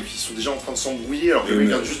 etc. Et puis ils sont déjà en train de s'embrouiller alors que le mec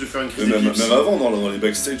vient juste de faire une crise d'épilepsie. Même avant, dans les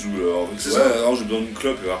backstage où alors j'ai besoin d'une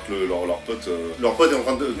clope, alors que leur pote... Leur pote est en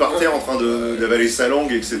train de partir, en train d'avaler sa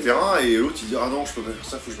langue, etc. Et l'autre il dit ah non, je peux pas faire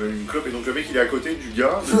ça, faut que je m'allume une clope. Et donc le mec il est à côté du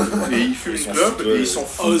gars, et il fume une clope, et il s'en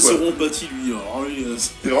fout. Ah, c'est Rompati lui, alors lui...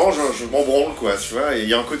 C'est vraiment, je m'en branle, quoi, tu vois. Et il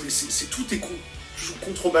y a un côté, tout est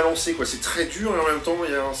contrebalancé, quoi. C'est très dur, et en même temps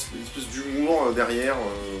il y a une espèce d'humour derrière.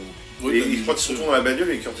 Et quand ils se retournent dans la bagnole,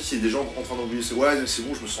 et Curtis il est déjà en train d'oublier, c'est c'est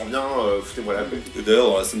bon, je me sens bien, foutez-moi la paix. Et d'ailleurs,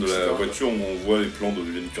 dans la scène de la voiture, on voit les plans de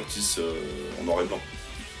Ian Curtis en noir et blanc.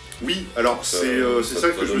 Oui, alors c'est ça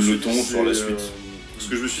que je me suis dit. Sur la suite. Ce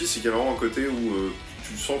que je me suis dit, c'est qu'il y a vraiment un côté où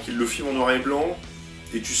tu sens qu'il le filme en noir et blanc,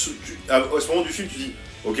 et à ce moment du film, tu dis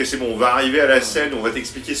ok, c'est bon, on va arriver à la scène, on va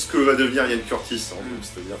t'expliquer ce que va devenir Ian Curtis.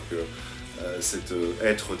 C'est-à-dire que cet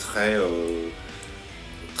être très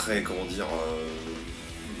comment dire.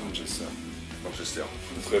 Manchester.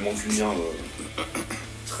 Très mancunien.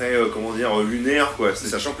 Très, comment dire, lunaire, quoi.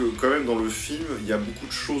 Sachant que, quand même, dans le film, il y a beaucoup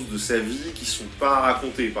de choses de sa vie qui sont pas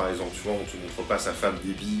racontées, par exemple. Tu vois, on te montre pas sa femme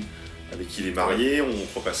Debbie avec qui il est marié, on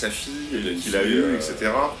montre pas sa fille qu'il a eue,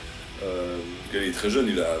 etc. Il est très jeune,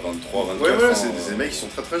 il a 23, 24 ans. Ouais, c'est des mecs qui sont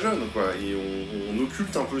très très jeunes, quoi. Et on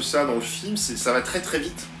occulte un peu ça dans le film, ça va très très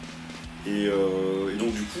vite. Et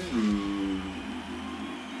donc, du coup,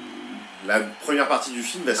 la première partie du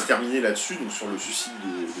film va se terminer là-dessus, donc sur le suicide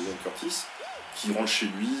de Ian Curtis, qui rentre chez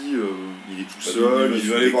lui, il est tout seul, il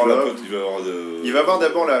va aller voir la pote, il va voir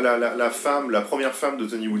d'abord la première femme de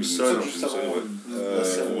Tony Wilson,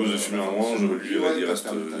 propose de fumer un moins, il reste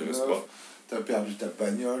pas. T'as perdu ta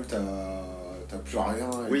bagnole, t'as plus rien.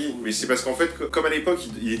 Oui, mais c'est parce qu'en fait, comme à l'époque,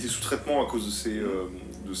 il était sous traitement à cause de ses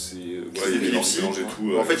il mélangeait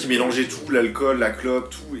tout. En fait, il mélangeait tout, l'alcool, la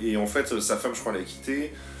clope, tout, et en fait, sa femme, je crois, l'a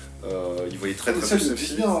quitté. Il voyait très très bien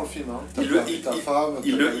dans le film.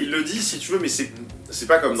 Il le dit si tu veux, mais c'est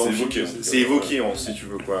pas comme dans le film. C'est évoqué, si tu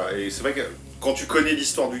veux, quoi. Et c'est vrai que quand tu connais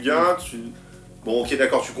l'histoire du gars, bon, ok,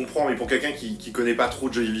 d'accord, tu comprends, mais pour quelqu'un qui connaît pas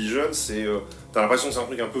trop Joy Division, t'as l'impression que c'est un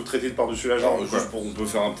truc un peu traité de par-dessus la jambe. On peut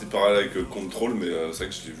faire un petit parallèle avec Control, mais c'est vrai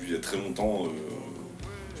que je l'ai vu il y a très longtemps.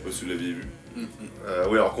 Je sais pas si vous l'aviez vu.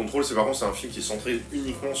 Oui, alors Control, c'est un film qui est centré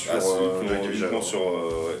uniquement sur Ian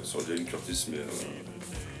Curtis, mais.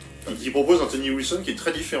 Et qui propose un Tony Wilson qui est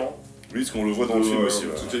très différent. Oui, ce qu'on le voit dans le film aussi.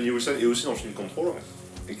 Tony Wilson est aussi dans le film Control,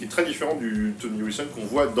 et qui est très différent du Tony Wilson qu'on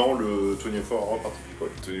voit dans le 24 Hour Party.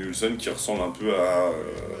 Tony Wilson qui ressemble un peu à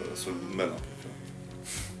Saul Goodman.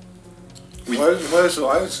 Ouais, c'est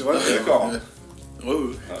vrai. D'accord. Ouais.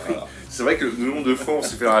 C'est vrai que le nombre de fois on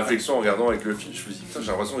s'est fait la réflexion en regardant avec le film, je me dis putain,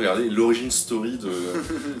 j'ai l'impression de regarder l'origin story de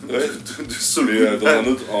Saul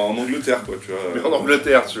Goodman. En Angleterre, quoi, tu vois. Mais en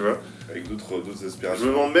Angleterre, tu vois. Avec d'autres Je aspirations.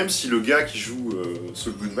 me demande même si le gars qui joue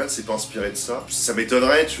Saul Goodman s'est pas inspiré de ça. Ça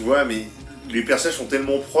m'étonnerait, tu vois, mais les personnages sont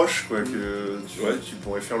tellement proches, quoi, que tu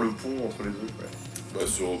pourrais faire le pont entre les deux, quoi. Bah,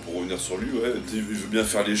 pour revenir sur lui, ouais, il veut bien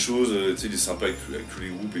faire les choses, il est sympa avec tous les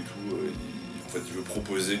groupes et tout. En fait, il veut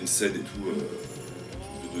proposer une scène et tout, il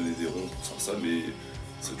veut donner des ronds pour faire ça, mais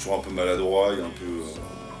c'est toujours un peu maladroit, il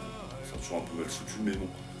est toujours un peu mal foutu, mais bon.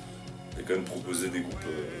 Il a quand même proposé des groupes.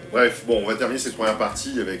 Bref, bon, on va terminer cette première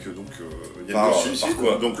partie avec Ian Curtis.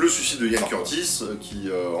 Donc le suicide de Ian Curtis qui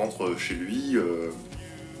entre chez lui.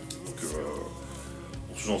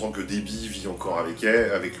 On sous-entend que Debbie vit encore avec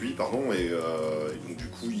lui, et donc du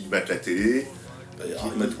coup il mate la télé.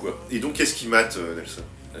 Il mate quoi? Et donc qu'est-ce qu'il mate, Nelson?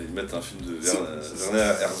 Il mate un film de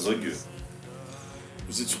Werner Herzog.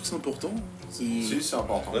 Vous êtes sûr que c'est important? Si, c'est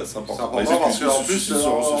important. Ouais, c'est important. C'est important parce qu'en plus,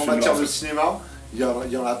 en matière de cinéma, il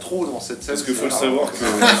y en a trop dans cette scène. Parce qu'il faut le savoir que.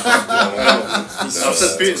 Alors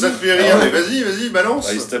ça te fait rire, mais vas-y, balance.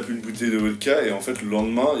 Il se tape une bouteille de vodka et en fait le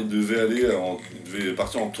lendemain il devait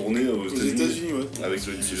partir en tournée aux États-Unis ouais. avec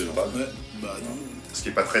Johnny Division. Ouais, bah non. Ce qui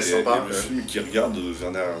est pas très sympa. Et le film qu'il regarde de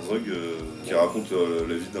Werner Herzog qui raconte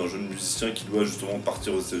la vie d'un jeune musicien qui doit justement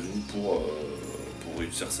partir aux États-Unis pour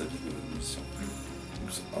réussir sa vie de musicien.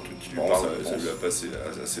 Donc c'est un truc qui lui parle, ça lui a pas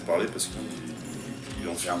assez parlé parce qu'il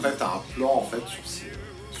en fait. Et après t'as un plan en fait sur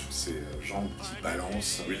ces gens qui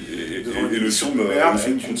balancent. Oui, et le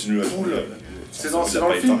film continue à couler. C'est dans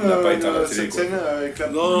le film, cette scène avec la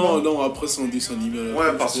poule. Non, après c'est un dessin animé.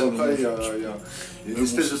 Ouais, parce qu'après il y a une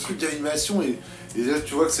espèce de truc d'animation et là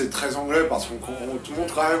tu vois que c'est très anglais parce qu'on te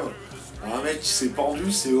montre quand même un mec qui s'est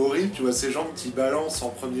pendu, c'est horrible, tu vois ces jambes qui balancent en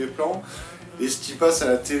premier plan. Et ce qui passe à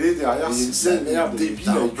la télé derrière, c'est une scène débile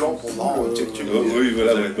avec plan pendant quelques minutes. Oui,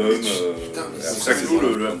 voilà, l'album. Ça clôt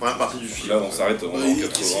la première partie du film. Là, on s'arrête en 80.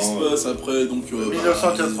 Qu'est-ce qui se passe après? Donc,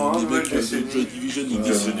 1980, les mecs de Joy Division,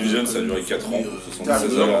 Joy Division, ça a duré 4 ans.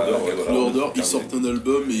 76 heures. Ils sortent un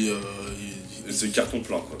album et c'est carton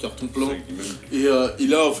plein. Carton plein. Et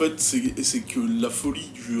là, en fait, c'est que la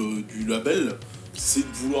folie du label, c'est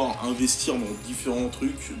de vouloir investir dans différents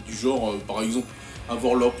trucs, du genre, par exemple,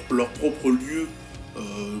 avoir leur propre lieu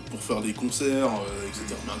pour faire des concerts,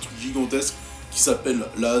 etc. Mais un truc gigantesque qui s'appelle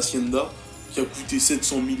la Hacienda, qui a coûté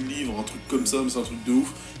 700 000 livres, un truc comme ça, mais c'est un truc de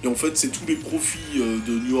ouf. Et en fait, c'est tous les profits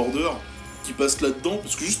de New Order qui passent là-dedans,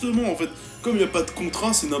 parce que justement, en fait, comme il n'y a pas de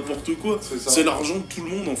contrat, c'est n'importe quoi. C'est l'argent de tout le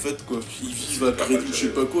monde, en fait, quoi. Ils vivent à crédit, je sais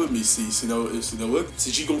pas quoi, mais c'est nawak.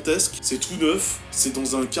 C'est gigantesque, c'est tout neuf, c'est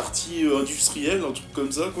dans un quartier industriel, un truc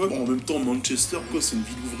comme ça, quoi. Bon, en même temps, Manchester, quoi, c'est une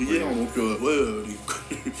ville ouvrière, donc,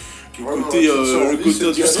 le côté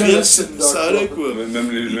industriel, ça allait, quoi. Même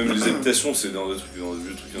les habitations, c'est dans des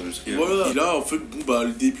vieux trucs industriels. Voilà, et là, en fait,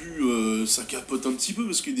 le début, ça capote un petit peu,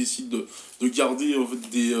 parce qu'ils décident de garder, en fait,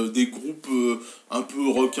 des groupes un peu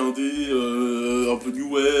rock indé, un peu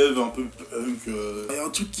new wave, un peu punk. Il y a un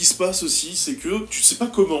truc qui se passe aussi, c'est que tu sais pas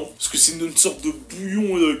comment, parce que c'est une sorte de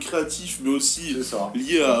bouillon créatif, mais aussi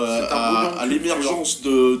lié à l'émergence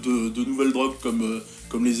de nouvelles drogues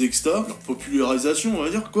comme les extas, leur popularisation, on va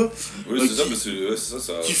dire, quoi. Oui, c'est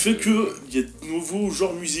ça. Qui fait qu'il y a de nouveaux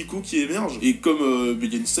genres musicaux qui émergent. Et comme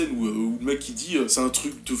il y a une scène où le mec il dit c'est un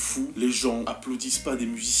truc de fou, les gens applaudissent pas des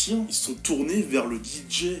musiciens, ils sont tournés vers le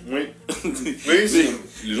DJ. Oui.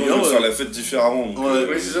 Les gens veulent faire la fête différemment.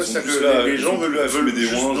 Oui, c'est ça, que les gens veulent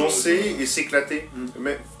juste danser et s'éclater.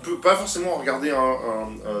 Mais pas forcément regarder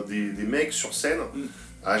des mecs sur scène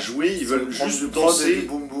à jouer, ils veulent juste danser.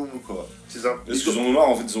 Boum boum, quoi. C'est ça. Parce qu'ils en ont marre,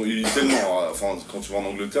 en fait, ils tellement. Enfin, quand tu vas en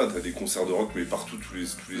Angleterre, t'as des concerts de rock, mais partout, tous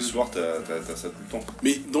les soirs, t'as ça tout le temps.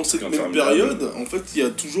 Mais dans cette même période, en fait, il y a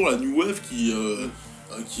toujours la New Wave qui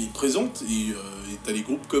est présente, et t'as des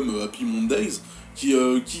groupes comme Happy Mondays, qui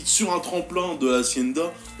sur un tremplin de la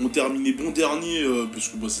Hacienda, ont terminé bon dernier, parce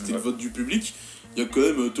que c'était le vote du public. Il y a quand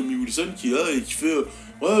même Tommy Wilson qui est là et qui fait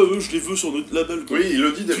je les veux sur notre label, quoi. Oui, il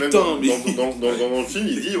le dit même dans le film,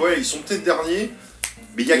 il dit ils sont peut-être derniers,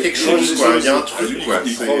 mais il y a quelque chose, quoi, il y a un truc, quoi.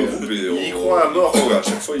 Il croit à mort, quoi, à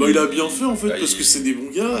chaque fois. Il a bien fait, en fait, parce que c'est des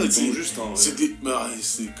bons gars. C'est juste, c'est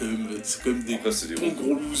quand même des bons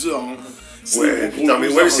gros losers, hein. Ouais, putain, mais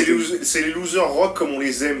c'est les losers rock comme on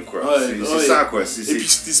les aime, quoi. C'est ça, quoi. Et puis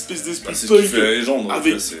cette espèce d'esprit punk la légende,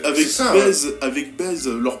 avec Bez,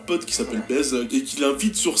 leur pote qui s'appelle Bez, et qui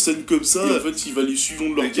l'invite sur scène comme ça. Et en fait, il va les suivre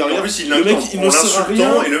de leur carrière. En plus, il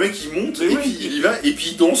l'insultant, et le mec il monte, et puis il y va, et puis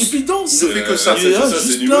il danse. Il ne fait que ça.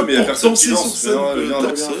 C'est du mais il y a personne qui danse. Il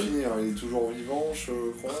est toujours vivant, je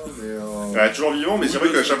crois, mais toujours vivant, mais c'est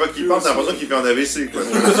vrai qu'à chaque fois qu'il parle, t'as l'impression qu'il fait un AVC, quoi.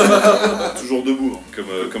 Toujours debout, hein,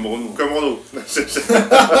 comme Renaud. Comme Renaud.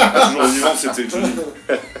 Toujours vivant, c'était Johnny.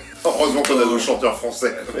 Heureusement qu'on a nos chanteurs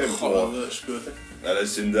français. À la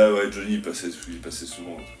Hacienda, ouais, Johnny il passait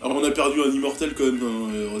souvent. Alors on a perdu un immortel quand même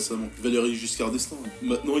récemment, Valéry Giscard d'Estaing.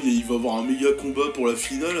 Maintenant il va y avoir un méga combat pour la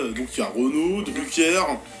finale, donc il y a Renaud, Drucker,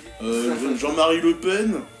 Jean-Marie Le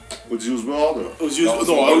Pen, Ozzy Osbourne. Ozzy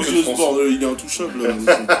Osbourne, il est intouchable.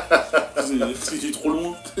 Il est trop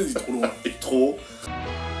loin. Il est trop loin. Et trop.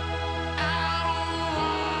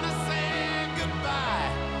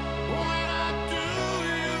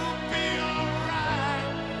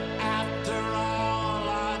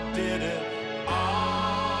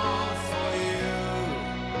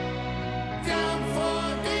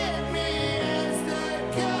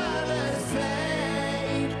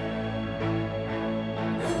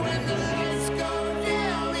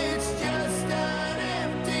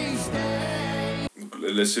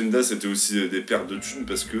 La Hacienda c'était aussi des pertes de thunes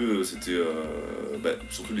parce que c'était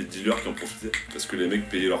surtout les dealers qui en profitaient parce que les mecs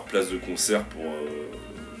payaient leur place de concert pour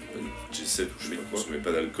G7 ou je sais pas quoi, ils consommaient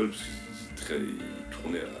pas d'alcool parce qu'ils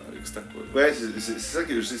tournaient à l'extase quoi. Ouais, c'est ça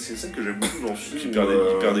que j'aime beaucoup dans le film.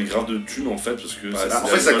 Ils perdaient grave de thunes en fait parce que en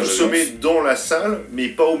fait ça consommait dans la salle mais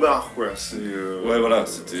pas au bar quoi. Ouais voilà,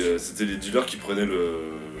 c'était les dealers qui prenaient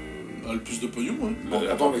le plus de pognon ouais.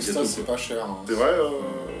 Pourtant l'extase c'est pas cher. Hein. C'est vrai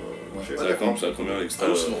ça a combien l'extra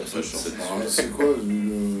c'est quoi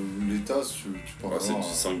l'état tu parles c'est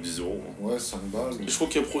 5-10 euros. Ouais, 5 balles. Je crois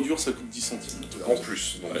qu'à produire ça coûte 10 centimes. En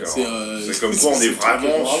plus. Donc, c'est comme quoi on est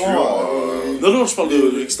vraiment sur. Non, je parle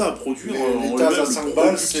de l'extra à produire. L'état à 5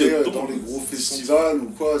 balles, c'est dans les gros festivals ou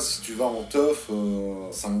quoi. Si tu vas en teuf,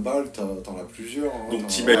 5 balles, t'en as plusieurs. Donc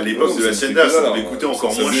t'imagines à l'époque de la Hacienda, ça devait coûter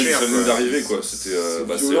encore moins cher. Ça venait d'arriver quoi. C'était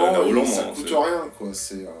la Hollande. Ça coûte rien quoi.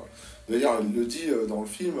 D'ailleurs, il le dit dans le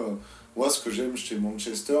film. Moi, ce que j'aime chez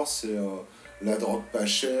Manchester, c'est la drogue pas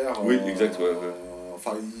chère. Oui, exact, ouais.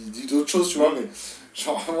 Enfin, il dit d'autres choses, tu vois, mais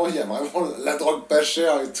genre vraiment, il y a vraiment la drogue pas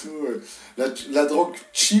chère et tout. La drogue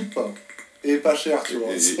cheap et pas chère, tu vois.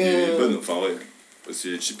 Et bonne, enfin, ouais. Si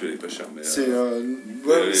elle est cheap, elle est pas chère, mais. C'est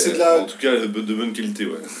c'est de la. En tout cas, de bonne qualité,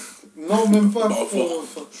 ouais. Non, même pas.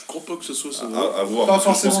 Je crois pas que ce soit ça. À voir. Pas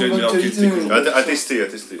forcément de bonne qualité. À tester.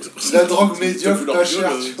 La drogue médiocre, pas chère,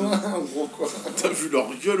 tu vois, en gros quoi. T'as vu leur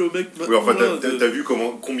gueule au mec maintenant. Oui, enfin, t'as vu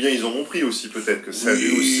combien ils en ont pris aussi, peut-être que ça a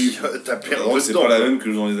dû aussi taper un peu. C'est pas la même que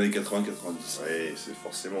dans les années 80-90. Ouais, c'est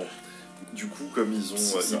forcément. Du coup, comme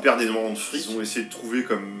ils perdent énormément de fric, ils ont essayé de trouver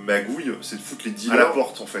comme magouille, c'est de foutre les dealers à la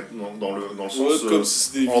porte en fait, dans le sens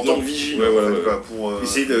en tant que vigile, pour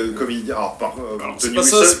essayer de, comme il dit, alors Tony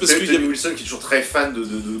Wilson qui est toujours très fan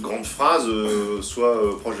de grandes phrases,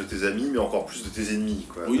 soit proche de tes amis, mais encore plus de tes ennemis.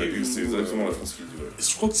 Quoi. Oui, c'est exactement la phrase qu'il dit.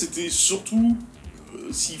 Je crois que c'était surtout,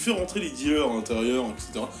 s'il fait rentrer les dealers à l'intérieur,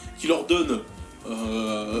 etc., qui leur donne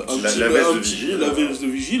la veste de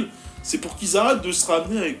vigile, c'est pour qu'ils arrêtent de se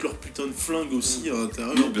ramener avec leur putain de flingue aussi à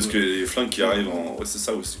l'intérieur. Oui, parce que les flingues qui arrivent en. Ouais, c'est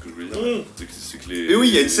ça aussi que je voulais dire. C'est que les. Mais oui,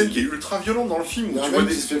 il y a une scène qui est ultra violente dans le film. Il y a un mec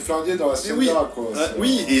qui se fait flinguer dans la Hacienda, quoi.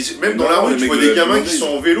 Oui, et même dans la rue, tu vois des gamins qui sont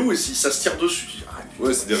en vélo et ça se tire dessus.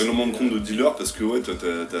 Ouais, c'est des règlements de compte de dealers parce que ouais, toi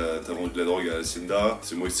t'as vendu de la drogue à Hacienda,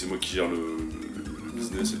 c'est moi qui gère le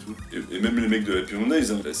business et tout. Et même les mecs de Happy Mondays,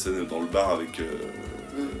 la scène dans le bar avec.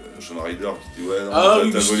 Sean Ryder qui dit ouais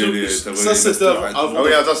non, t'as volé les ça c'était avant. Ah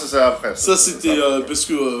oui attends ça c'est après. Ça c'était parce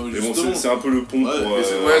que mais bon c'est un peu le pont pour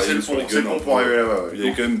c'est le pont pour arriver là-bas. Il y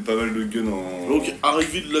a quand même pas mal de guns en. Donc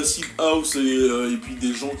arrivée de l'acid house et puis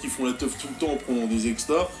des gens qui font la teuf tout le temps en prenant des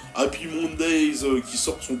extras. Happy Mondays qui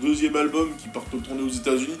sortent son deuxième album, qui partent tourner aux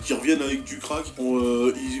États-Unis, qui reviennent avec du crack.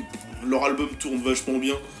 Leur album tourne vachement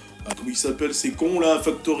bien. Comment il s'appelle, c'est con là,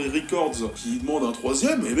 Factory Records, qui demandent un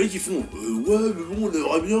troisième, et les mecs ils font ouais mais bon on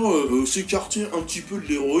aimerait bien s'écarter un petit peu de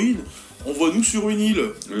l'héroïne, envoie-nous sur une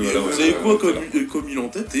île. Oui, voilà, vous savez quoi comme île en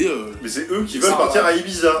tête mais c'est eux qui veulent partir à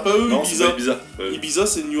Ibiza. Pas eux, non, Ibiza. Ibiza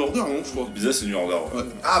c'est New Order, non je crois. Ibiza c'est New Order. Ouais.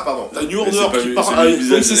 Ah pardon. T'as New Order qui part à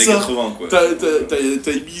Ibiza c'est ça. 80 quoi. T'as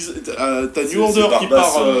New Order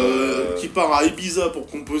qui part à Ibiza pour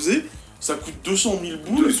composer. Ça coûte 200 000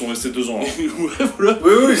 boules. Ils sont restés 2 ans. Ouais, voilà.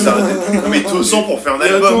 Oui, ça a mais 2 ans pour faire un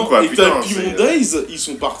album, quoi. Et t'as Happy Mondays, ils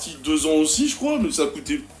sont partis 2 ans aussi, je crois, mais ça a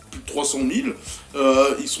coûté plus de 300 000.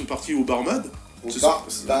 Ils sont partis au Barmad.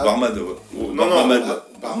 Barmad, ouais.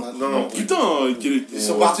 Non. Putain, ils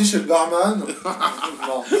sont partis chez le barman.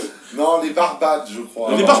 Non, les Barbades, je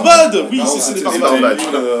crois. Les Barbades, oui, c'est les Barbades.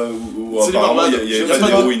 C'est les Barbades. Il n'y a pas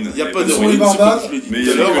d'héroïne. Il n'y a pas d'héroïne,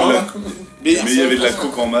 mais il y avait de la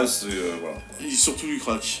coke en masse, et voilà. Et surtout du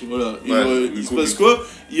crack, voilà. Il se passe quoi ?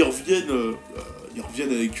 Ils reviennent ils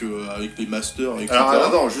reviennent avec les masters, etc. Alors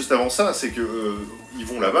attends, juste avant ça, c'est que ils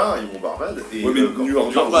vont là-bas, ils vont Barbade, et Ouais, mais New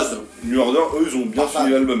Order, eux, ils ont bien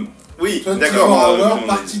fini l'album. Oui, 24 d'accord. Hours,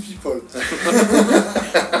 Party People.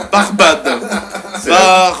 Barbade.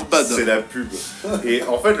 C'est la pub. Et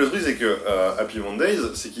en fait, le truc, c'est que Happy Mondays,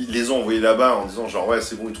 c'est qu'ils les ont envoyés là-bas en disant genre ouais,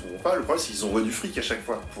 c'est bon, ils trouveront pas. Le problème, c'est qu'ils envoient du fric à chaque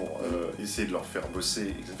fois pour essayer de leur faire bosser,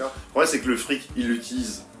 etc. Le problème, c'est que le fric, ils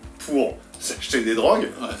l'utilisent pour s'acheter des drogues.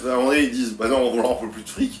 À un moment donné, ils disent bah non, on leur envoie plus de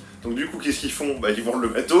fric. Donc du coup, qu'est-ce qu'ils font? Bah ils vendent le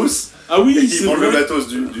matos. Ah oui, ils vendent le matos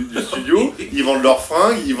du studio, ils vendent leurs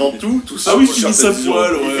fringues, ils vendent tout ça. Ah oui, pour ils finissent à certaines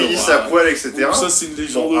poil, visions. ouais, Ils finissent à poil, etc. Donc ça, c'est une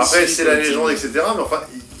légende Bon, après, aussi, c'est quoi, la légende, etc. Mais enfin,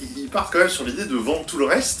 ils partent quand même sur l'idée de vendre tout le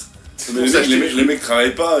reste. Mais les mecs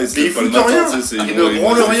travaillent pas, et c'est pas le foutent matin, rien. tu sais, Ils ne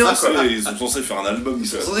branlent rien, quoi. Ils sont censés faire un album. Ils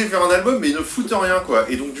sont censés faire un album, mais ils ne foutent rien, quoi.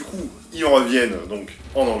 Et donc, du coup, ils reviennent donc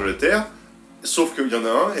en Angleterre. Sauf qu'il y en a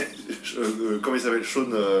un, comment il s'appelle, Sean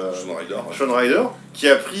Ryder, qui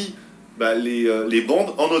a pris les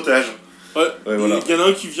bandes en otage. Ouais, voilà. Il y en a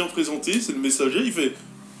un qui vient présenter, c'est le messager, il fait...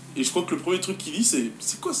 Et je crois que le premier truc qu'il dit,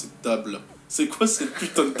 c'est quoi cette table? C'est quoi cette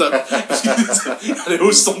putain de table? Elle est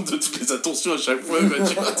au centre de toutes les attentions à chaque fois, bah,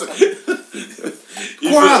 tu vois.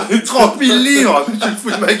 Quoi 30 000 livres? Tu te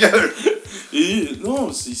fous de ma gueule? Et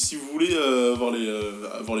non, si vous voulez avoir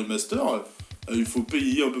les masters, il faut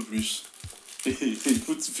payer un peu plus. Et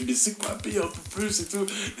l'autre il fait mais c'est quoi payer un peu plus et tout.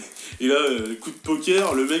 Et là coup de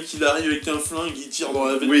poker, le mec il arrive avec un flingue, il tire dans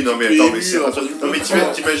la veine. Oui non mais attends mais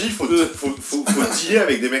t'imagines faut dealer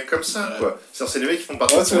avec des mecs comme ça quoi. C'est des mecs qui font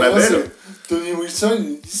partie de son label. Tony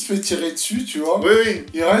Wilson il se fait tirer dessus tu vois. Oui.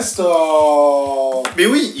 Il reste mais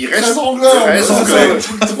oui il reste très anglais. Ça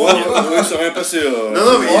s'est rien passé.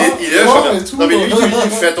 Non mais il est là non mais lui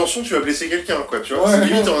il fait attention tu vas blesser quelqu'un quoi tu vois. C'est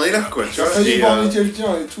limite on est là quoi tu vois. Il va parler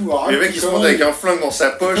quelqu'un et tout. Le mec il se monte avec un flingue dans sa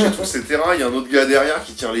poche et tout, etc. Il y a un autre gars derrière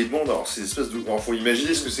qui tient les bandes. Alors, c'est une espèce de. Alors, faut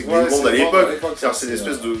imaginer ce que c'est que les bandes à l'époque. C'est une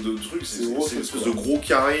espèce de truc, c'est une espèce de gros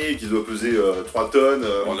carré qui doit peser 3 tonnes.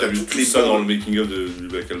 On a vu tout ça dans le making-of du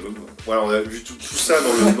Black Album. Voilà, on a vu tout ça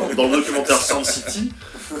dans le documentaire Sound City.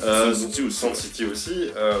 Sound City aussi,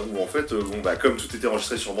 où en fait, comme tout était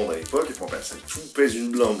enregistré sur bande à l'époque, ça tout pèse une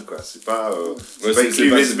blinde, quoi. C'est pas une clé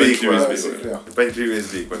USB, quoi. C'est pas une clé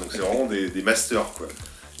USB, quoi. Donc c'est vraiment des masters, quoi.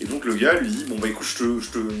 Et donc le gars lui dit bon bah écoute je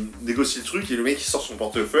te négocie le truc et le mec il sort son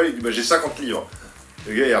portefeuille il dit bah j'ai 50 livres.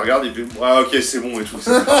 Le gars il regarde il fait ah ok c'est bon et tout.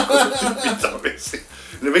 Putain mais c'est...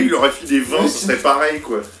 Le mec il aurait filé 20 ça serait pareil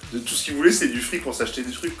quoi. Tout ce qu'il voulait c'est du fric pour s'acheter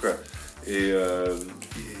des trucs quoi. Et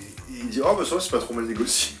il dit oh bah ça c'est pas trop mal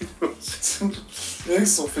négocié. Les mecs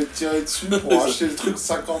se sont fait tirer dessus pour acheter le truc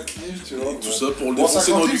 50 livres tu vois. Tout ça pour le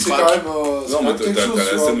défoncer dans du crack. C'est quand même non mais t'as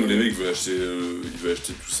la scène où vois, les mecs veulent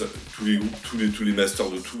acheter tout ça, tous les groupes, tous les masters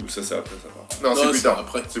de tout, ça c'est après ça part. Non c'est plus tard.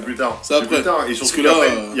 Après. C'est plus tard. C'est après. Plus tard. Et surtout là,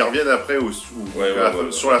 ils reviennent après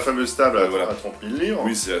sur la fameuse table à 30 000 livres.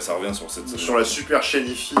 Oui ça revient sur cette sur la super chaîne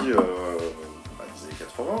hi-fi des années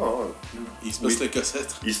 80. Il se passe la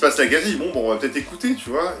cassette. Il se passe la cassette, bon on va peut-être écouter, tu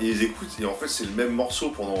vois, et ils écoutent, et en fait c'est le même morceau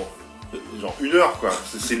pendant genre 1 heure quoi,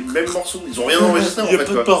 c'est le même morceau, ils ont rien enregistré en fait. Il n'y a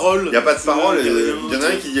pas de parole. Il n'y a pas de parole, il y en a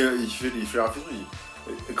un qui fait la réflexion,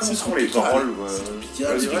 comment sont les paroles quoi. Ils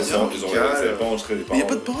n'avaient pas enregistré les paroles. Il n'y a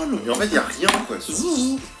pas de parole. Et en fait il n'y a rien quoi.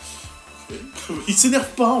 Il s'énerve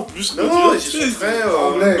pas en plus. Non, ils sont très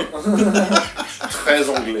anglais. Très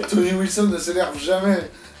anglais. Tony Wilson ne s'énerve jamais.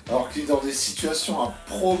 Alors qu'il est dans des situations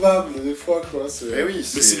improbables des fois quoi. Mais oui,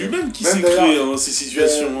 mais c'est lui-même qui s'est créé ces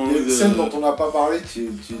situations. Il y a une scène dont on n'a pas parlé qui est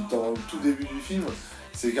dans le tout début du film.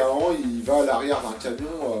 C'est qu'à un moment il va à l'arrière d'un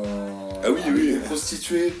camion avec des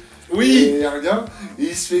prostituées et un gars et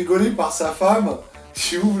il se fait gauler par sa femme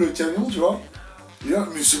qui ouvre le camion tu vois. Et là,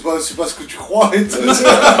 mais c'est pas ce que tu crois et tout. Il a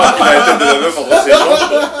la tête de la meuf entre ses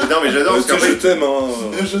jambes. Non mais j'adore parce que je t'aime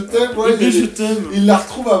Je t'aime, ouais. Je t'aime. Il la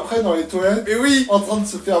retrouve après dans les toilettes. Et oui. En train de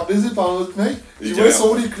se faire baiser par un autre mec. Tu vois, ils sont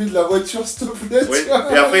où les clés de la voiture, s'il te plaît. Oui.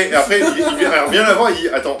 Et après il vient la voir, il dit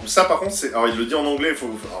attends, ça par contre c'est. Alors il le dit en anglais,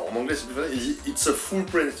 en anglais c'est plus facile, il dit it's a full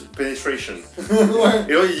penetration. Ouais.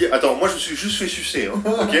 Et là il dit attends, moi je me suis juste fait sucer, hein,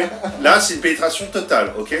 ok. Là c'est une pénétration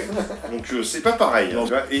totale, ok. Donc c'est pas pareil. Hein, tu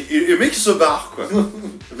vois. Et le mec se barre quoi.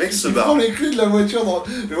 Le mec se barre. Il prend les clés de la voiture dans...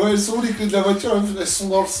 Ouais, elles sont où les clés de la voiture? Elles sont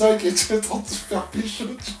dans le sac et tu es en train de se faire pécho.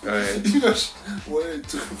 Ouais. Il lâche... Ouais,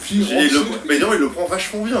 puis mais non, il le prend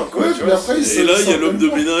vachement bien quoi. Ouais, tu mais vois, après, et là, il y a l'homme de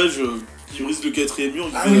ménage qui brise le 4ème mur.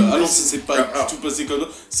 Il dit, non, c'est pas du tout passé comme ça.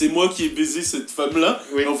 C'est moi qui ai baisé cette femme-là.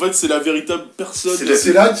 Oui. En fait, c'est la véritable personne.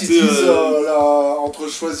 C'est là qu'ils disent entre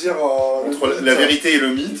choisir... entre la vérité et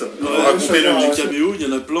le mythe. Raconter le mythe caméo, il y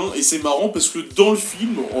en a plein. Et c'est marrant parce que dans le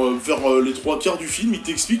film, vers les 3/4 du film, il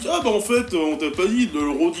t'explique ah bah en fait, on t'a pas dit de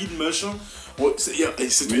le rodin machin. Ouais, c'est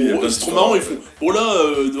Oui, il y a trop, plein c'est trop d'histoires, marrant, ouais. ils font. Bon là,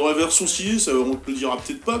 dans la version ciné, ça, on te le dira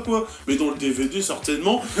peut-être pas quoi, mais dans le DVD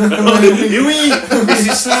certainement. Et oui, mais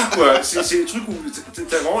c'est ça quoi, c'est le truc où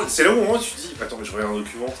t'as vraiment, c'est là où au moment tu te dis, attends mais je regarde un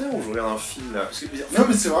documentaire ou je regarde un film là. Parce que, Non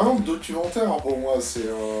mais c'est vraiment documentaire hein, pour moi, c'est...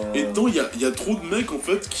 Et dedans, il y a trop de mecs en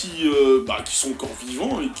fait qui sont encore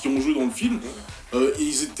vivants et qui ont joué dans le film. Et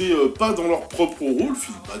ils étaient pas dans leur propre rôle,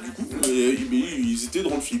 du coup, mais ils étaient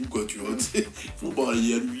dans le film, quoi, tu vois. Bon, bah, il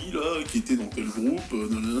y a lui, là, qui était dans tel groupe,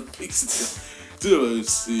 etc.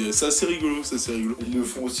 C'est assez rigolo, c'est assez rigolo. Ils le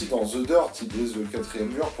font aussi dans The Dirt, ils brisent le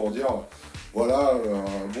 4ème mur pour dire, voilà,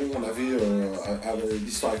 bon, on avait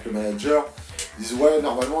l'histoire avec le manager, ils disent, ouais,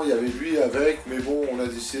 normalement, il y avait lui avec, mais bon, on a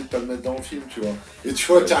décidé de pas le mettre dans le film, tu vois. Et tu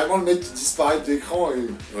vois, carrément, le mec qui disparaît de l'écran,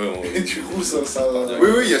 et du coup, ça oui,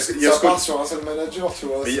 il y a ça part sur un seul manager, tu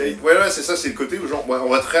vois. Voilà, c'est ça, c'est le côté où genre, on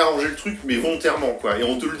va te réarranger le truc, mais volontairement, quoi, et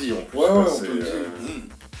on te le dit en plus. Ouais, quoi, on te le dit.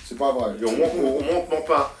 C'est pas vrai. Et au moins, on te ment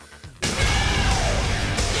pas.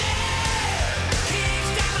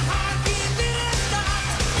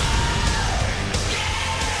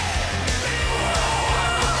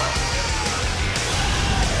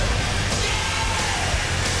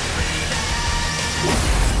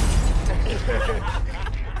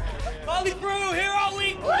 Molly Brew, here all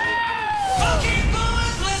week. Funky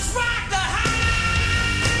boys, let's rock the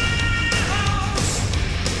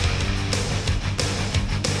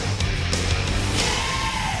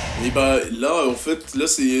Et bah là, en fait, là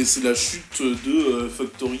c'est la chute de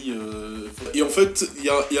Factory. Et en fait, il y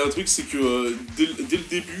a un truc, c'est que dès le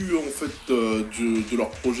début en fait de leur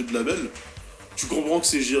projet de label, tu comprends que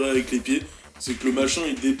c'est géré avec les pieds. C'est que le machin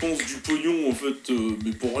il dépense du pognon en fait,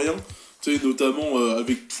 mais pour rien. Tu sais, notamment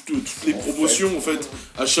avec toutes les promotions en fait.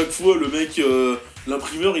 À chaque fois, le mec,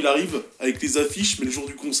 l'imprimeur, il arrive avec les affiches, mais le jour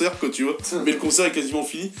du concert, quoi, tu vois. Mais le concert est quasiment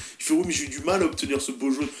fini. Il fait, oui, mais j'ai eu du mal à obtenir ce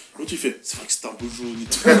beau jaune. L'autre, il fait, c'est vrai que c'est un beau jaune et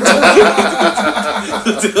tout.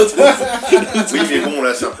 Oui, mais bon,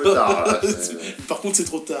 là, c'est un peu tard. Là, par contre, c'est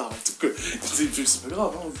trop tard. C'est pas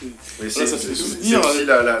grave, hein. Mais voilà, ça fait des souvenirs. C'est aussi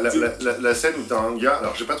la scène où t'as un gars,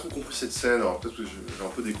 alors j'ai pas trop compris cette scène, alors peut-être que j'ai un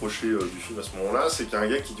peu décroché du film à ce moment-là, c'est qu'il y a un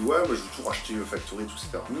gars qui dit ouais, moi je veux tout racheter, Factory, tout,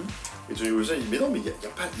 etc. Et Tony Wilson il dit mais non, mais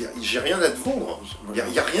j'ai rien à te vendre, y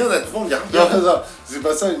a rien à te vendre, y a rien. Non, c'est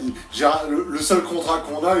pas ça, il dit, le seul contrat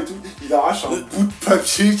qu'on a et tout, il arrache un bout de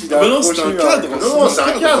papier qu'il a bah non, accroché. c'était un cadre. Non, c'est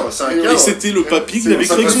un cadre. Et c'était le papier qu'il avait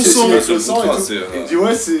créé avec son sang. Il dit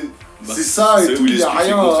ouais, c'est ça et tout, il y a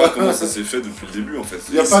rien. Comment ça s'est fait depuis le début en fait.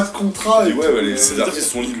 Il n'y a pas de contrat. Et ouais, les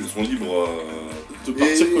artistes sont libres de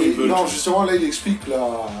partir comme ils veulent. Non, justement, là, il explique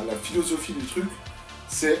la philosophie du truc.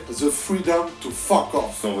 C'est the freedom to fuck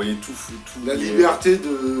off. D'envoyer tout. La liberté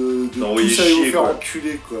de tous aller vous faire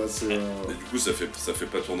enculer, quoi. Et du coup, ça fait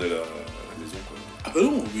pas tourner la maison, quoi. Ah bah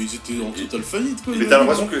non, mais ils étaient en totale faillite, quoi. Mais t'as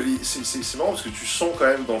l'impression que c'est marrant parce que tu sens quand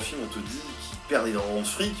même dans le film, on te dit qu'ils perdent énormément de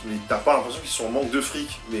fric, mais t'as pas l'impression qu'ils sont en manque de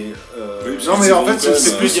fric. Mais non, mais en fait,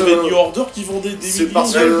 c'est plus. Il y avait New Order qui vendait des millions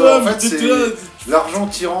parce d'albums. En fait, c'est l'argent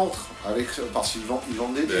qui rentre. Parce qu'ils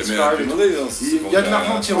vendent des disques. Il y a de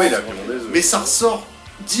l'argent qui rentre. Mais ça ressort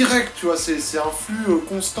direct, tu vois, c'est un flux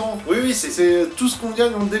constant. Oui, c'est tout ce qu'on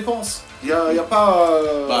gagne, on le dépense. Il y a pas.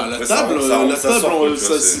 La table,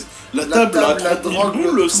 la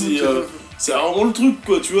drogue, c'est vraiment le truc,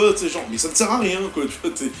 quoi, tu vois, genre, mais ça ne sert à rien, quoi, tu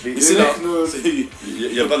vois,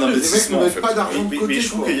 il n'y a pas d'investissement, en fait. Pas d'argent de côté, mais je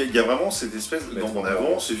trouve qu'il y a vraiment cette espèce, en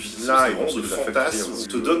avant, ce film-là, et vraiment de fantasme, on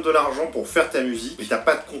te donne de l'argent pour faire ta musique, mais t'as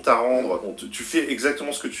pas de compte à rendre, tu fais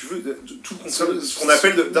exactement ce que tu veux, tout ce qu'on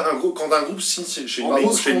appelle, quand un groupe signe chez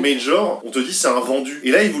une major, on te dit c'est un vendu, et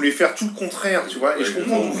là, ils voulaient faire tout le contraire, tu vois, et je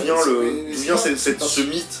comprends d'où vient ce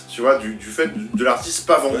mythe, tu vois, du fait de l'artiste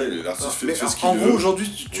pas vendu. En gros,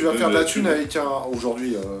 aujourd'hui, tu vas faire de la thune avec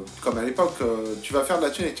aujourd'hui, comme à l'époque, tu vas faire de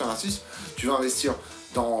la thune avec un artiste, tu vas investir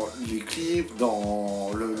dans les clips,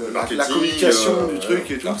 dans la communication du truc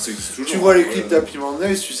et tout. Tu vois les clips d'Happy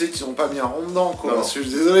Mondays, tu sais qu'ils ont pas mis un rond dedans, quoi. Je suis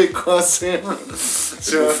désolé, quoi. C'est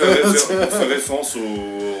on fait référence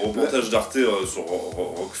au reportage d'Arte sur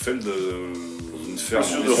Rockfeld, une ferme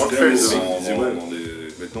de Rockfeld.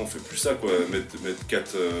 Maintenant on fait plus ça, quoi, mettre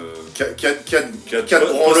 4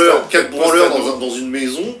 branleurs dans une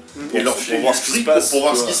maison et leur filer du fric pour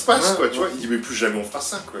voir ce qui se passe, quoi, tu vois. Il dit mais plus jamais on fera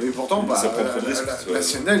ça, quoi. Et pourtant, la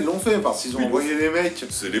CNN ils l'ont fait parce qu'ils ont envoyé les mecs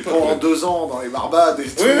pendant 2 ans dans les Barbades et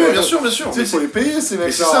tout. Oui, bien sûr. Tu sais, il faut les payer ces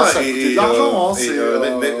mecs, ça coûtait de l'argent.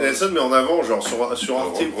 Nelson met en avant, genre sur Arte,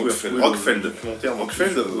 Rockfeld, documentaire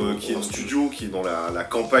Rockfeld, qui est un studio qui est dans la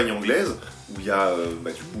campagne anglaise, où il y a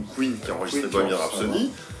du coup Queen qui a enregistré Bohemian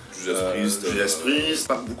Rhapsody, Judas Priest,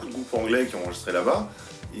 pas beaucoup de groupes anglais qui ont enregistré là-bas,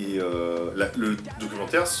 et le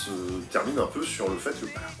documentaire se termine un peu sur le fait que on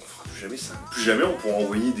fera plus jamais on pourra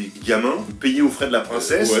envoyer des gamins payer aux frais de la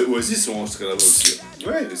princesse. Ouais, Oasis sont enregistrés là-bas aussi.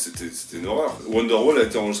 Ouais. Et c'était une horreur. Wonderwall a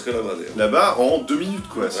été enregistré là-bas d'ailleurs. Là-bas en 2 minutes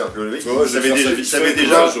quoi. C'est-à-dire que le mec il savait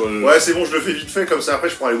déjà. Ouais, c'est bon, je le fais vite fait comme ça. Après,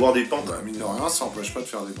 je pourrais aller voir des pentes. Bah, mine de rien, ça empêche pas de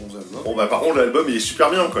faire des bons albums. Bon, bah, par contre, l'album il est super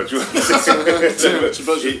bien quoi, tu vois.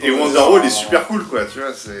 Et Wonderwall est super cool quoi, tu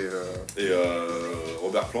vois. Et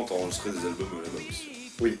Robert Plant a enregistré des albums là-bas aussi.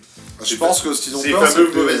 Oui. Je pense que ce qu'ils ont c'est peur,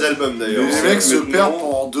 fameux mauvais album d'ailleurs. Les mecs se perdent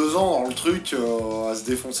pendant 2 ans dans le truc à se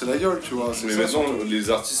défoncer la gueule, tu vois. Mais maintenant, les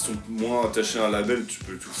artistes sont moins attachés à un label, tu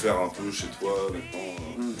peux tout faire un peu chez toi maintenant.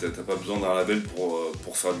 T'as pas besoin d'un label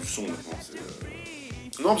pour faire du son maintenant.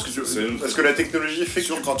 Non, parce que la technologie fait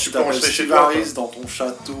que quand tu peux enregistrer chez toi. Sylvaris dans ton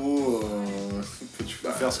château, que tu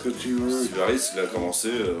peux faire ce que tu veux. Sylvaris, il a commencé.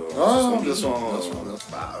 Bien sûr.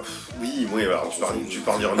 Oui, alors tu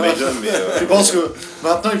parles d'Iron Maiden, mais. Je pense que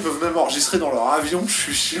maintenant ils peuvent même enregistrer dans leur avion, je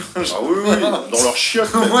suis sûr. Ah oui, dans leur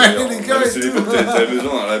chiotte. Ouais, les gars. C'est l'époque où t'avais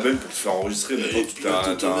besoin d'un label pour te faire enregistrer, maintenant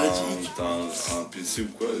t'as un PC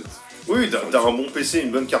ou quoi. Oui, t'as un bon PC, une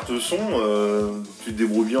bonne carte son, tu te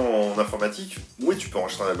débrouilles bien en informatique, oui, tu peux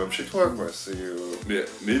enregistrer un album chez toi, quoi.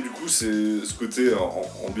 Mais du coup, c'est ce côté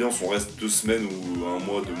ambiance, on reste 2 semaines ou 1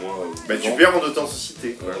 mois, 2 mois. Bah, tu perds en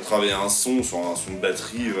authenticité. On travaille un son sur un son de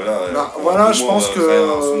batterie, voilà. Voilà, je pense que.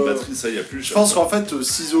 Un son de batterie, ça y a plus. Je pense qu'en fait,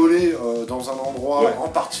 s'isoler dans un endroit en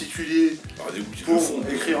particulier pour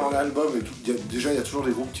écrire un album et tout, déjà il y a toujours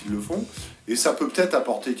des groupes qui le font. Et ça peut peut-être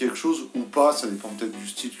apporter quelque chose ou pas, ça dépend peut-être du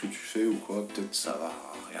style que tu fais ou quoi, peut-être ça va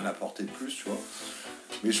rien apporter de plus, tu vois.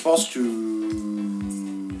 Mais je pense que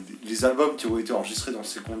les albums qui ont été enregistrés dans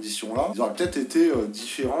ces conditions-là, ils auraient peut-être été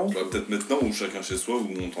différents. Bah, peut-être maintenant où chacun chez soi, où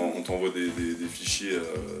on t'envoie des fichiers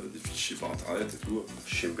par internet et tout.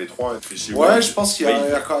 Fichiers MP3 fichiers. Ouais, je pense qu'il n'y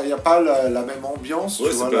a pas la même ambiance, ouais,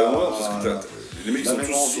 tu vois. Parce que les mecs sont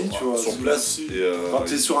tous sur place. Quand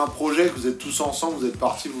t'es sur un projet, que vous êtes tous ensemble, vous êtes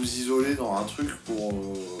partis vous isoler dans un truc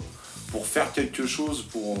pour faire quelque chose,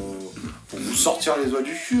 pour vous sortir les doigts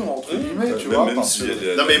du cul, entre guillemets, tu vois.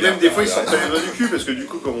 Non mais même des fois ils sortent les doigts du cul, parce que du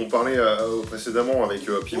coup, comme on parlait précédemment avec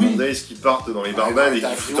Happy Mondays qui partent dans les barbanes et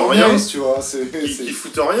qui foutent rien, tu vois, qui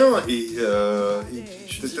foutent rien, et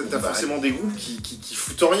t'as forcément des groupes qui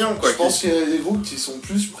foutent rien, quoi. Je pense qu'il y a des groupes qui sont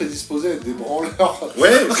plus prédisposés à être des branleurs.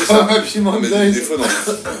 Ouais, c'est ça. Happy Mondays. Des fois, non.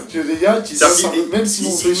 Tu as des gars qui même s'ils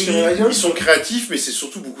vont déchirer la gueule, ils sont créatifs, mais c'est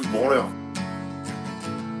surtout beaucoup de branleurs.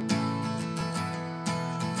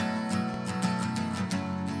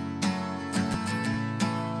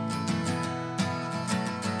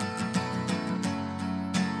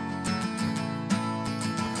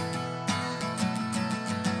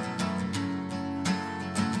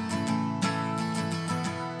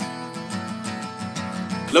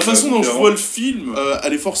 La façon dont je vois le film,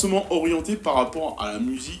 elle est forcément orientée par rapport à la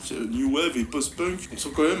musique new wave et post-punk. On sent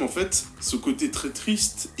quand même en fait ce côté très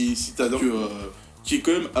triste et citadin qui est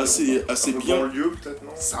quand même assez bien. Banlieue peut-être,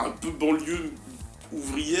 non ? C'est un peu banlieue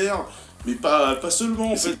ouvrière. Mais pas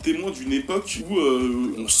seulement, en fait, témoin d'une époque où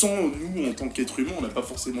on sent, nous, en tant qu'être humain, on n'a pas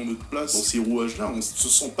forcément notre place dans ces rouages-là, on se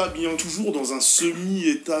sent pas bien, toujours dans un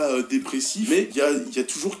semi-état dépressif, mais il y a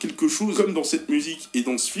toujours quelque chose, comme dans cette musique et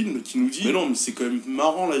dans ce film, qui nous dit « Mais non, mais c'est quand même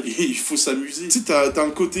marrant la vie, il faut s'amuser ». Tu sais, t'as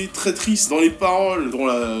un côté très triste dans les paroles, dans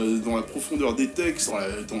la profondeur des textes,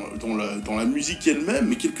 dans la musique elle-même,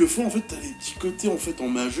 mais quelquefois, en fait, t'as des petits côtés, en fait, en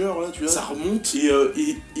majeur, là, tu vois, ça remonte,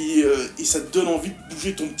 et ça te donne envie de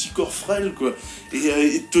bouger ton petit corps frais, quoi. Et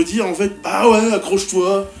de te dire en fait, ah ouais,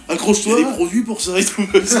 accroche-toi, il y a des produits pour ça et tout. Non,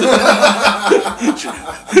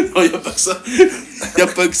 il n'y a pas que ça. Il n'y a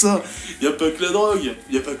pas que ça. Il n'y a pas que la drogue.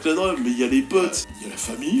 Mais il y a les potes, il y a la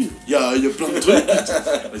famille, il y a plein de trucs.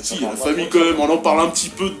 Si, il y a la famille quand même, on en parle un petit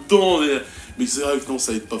peu dedans, mais c'est vrai que non,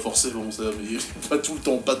 ça aide pas forcément, ça, mais pas tout le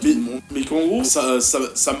temps, pas tout le monde. Mais qu'en gros, ça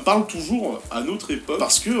me parle toujours à notre époque,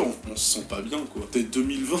 parce que on se sent pas bien, quoi. Peut-être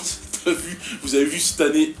 2020, vous avez vu cette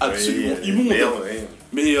année absolument immonde. Merde,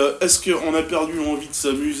 mais est-ce qu'on a perdu l'envie de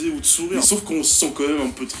s'amuser ou de sourire ? Sauf qu'on se sent quand même un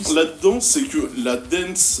peu triste. Là-dedans, c'est que la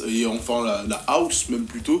dance, et enfin la house même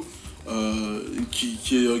plutôt, qui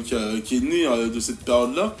est née de cette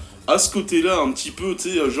période-là, a ce côté-là un petit peu, tu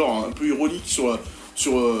sais, genre un peu ironique sur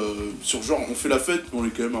genre on fait la fête mais on est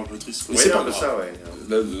quand même un peu triste. Oui, c'est un peu ça, ouais.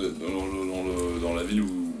 Là, dans la ville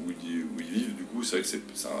où ils vivent, du coup, c'est vrai que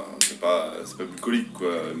c'est pas bucolique, quoi,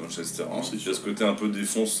 Manchester. Hein. Il y a ce côté un peu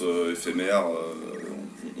défonce éphémère,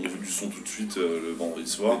 on veut du son tout de suite le vendredi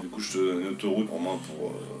soir. Et du coup, je te donne une autoroute en main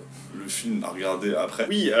pour le film à regarder après.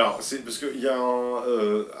 Oui, alors c'est parce qu'il y a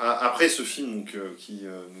après ce film donc, qui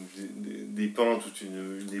dépeint toute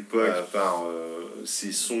une époque par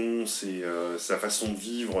ses sons, sa façon de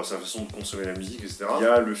vivre, sa façon de consommer la musique, etc. Il y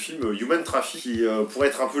a le film Human Traffic qui pourrait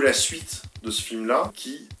être un peu la suite de ce film-là,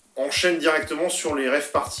 qui enchaîne directement sur les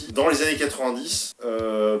rave parties dans les années 90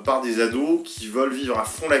 par des ados qui veulent vivre à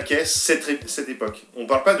fond la caisse cette époque. On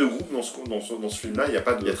parle pas de groupe dans ce film-là, il y a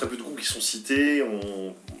très peu de groupes qui sont cités,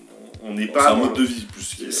 on n'est pas... C'est un mode de vie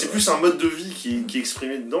plus. C'est plus un mode de vie qui est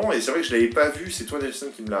exprimé dedans, et c'est vrai que je l'avais pas vu, c'est toi Nelson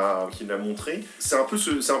qui me l'a montré. C'est un peu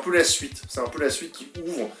la suite, qui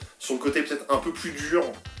ouvre sur le côté peut-être un peu plus dur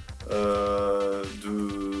de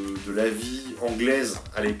la vie anglaise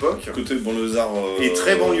à l'époque. Côté banlieusard. Et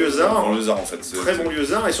très banlieusard. Banlieusard en fait. Très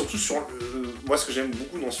banlieusard, et surtout sur moi ce que j'aime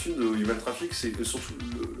beaucoup dans ce film de Human Traffic, c'est surtout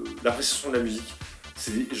l'appréciation de la musique.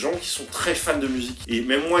 C'est des gens qui sont très fans de musique. Et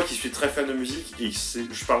même moi qui suis très fan de musique, et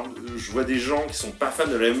je vois des gens qui sont pas fans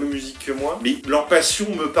de la même musique que moi, mais leur passion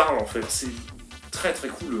me parle en fait. C'est très très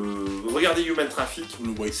cool. Regardez Human Traffic,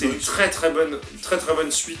 c'est une très très bonne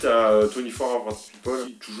suite à 24 Hours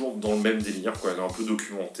People, toujours dans le même délire, quoi, un peu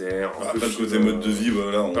documentaire. Après le côté mode de vie,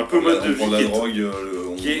 voilà, on prend de la drogue,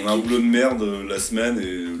 on a un boulot de merde la semaine et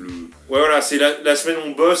le... Ouais voilà, c'est la semaine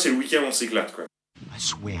on bosse et le week-end on s'éclate, quoi. I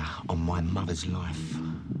swear on my mother's life,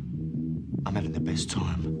 I'm having the best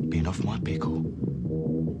time being off my pickle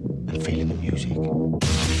and feeling the music.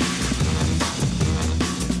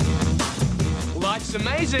 Life's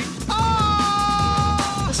amazing.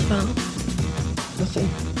 What's wrong? Nothing.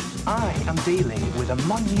 I am dealing with a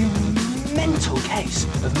monumental case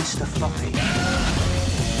of Mr. Floppy.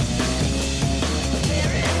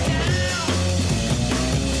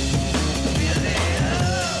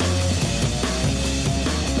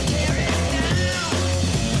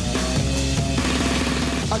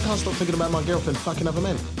 I can't stop thinking about my girlfriend fucking other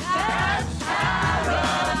men.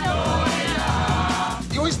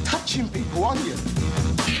 You're always touching people, aren't you?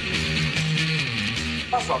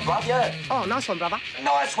 Nice one, bruv, yeah. Oh, nice one, brother.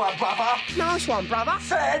 Nice one, brother. Nice one, brother.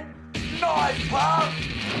 Said, nice, bruv.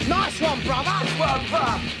 Nice one, brother. Nice one,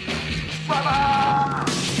 bruv. Brother.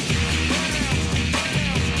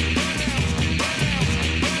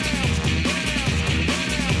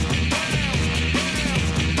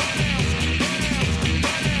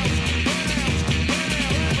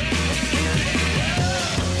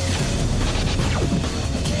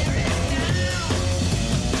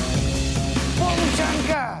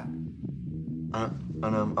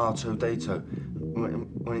 And R2D2.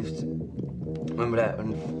 When he's... Remember that?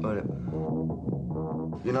 And,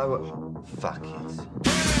 you know what? Fuck it.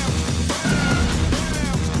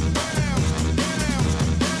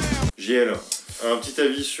 JL, un petit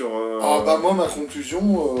avis sur... moi ma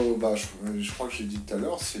conclusion, je crois que j'ai dit tout à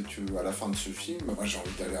l'heure, c'est que à la fin de ce film, moi j'ai envie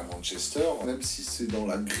d'aller à Manchester, même si c'est dans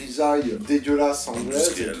la grisaille dégueulasse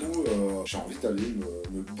anglaise et tout, j'ai envie d'aller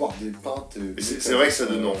me boire des pintes. C'est vrai que ça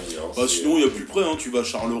donne envie. Hein, bah sinon il y a plus près, hein, tu vas à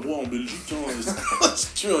Charleroi en Belgique, hein, si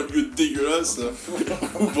tu as un lieu dégueulasse,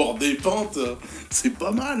 boire des pintes, c'est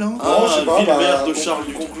pas mal, hein. Je sais pas, Villebert de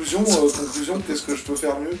Charleroi. Conclusion, qu'est-ce que je peux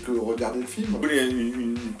faire mieux que regarder le film? Il y a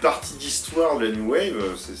une partie d'histoire de la New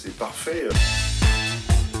Wave, c'est parfait.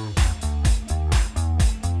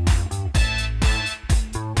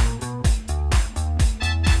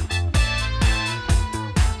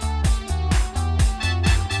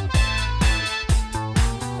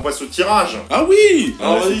 On passe au tirage. Ah oui.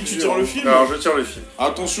 Alors vas-y, tu tires le film. Alors je tire le film.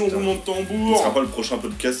 Attention, roulement de tambour. Ce sera pas le prochain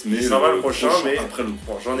podcast, mais... Ce sera pas le prochain, mais... Après le...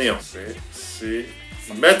 Bon, j'en ai un. C'est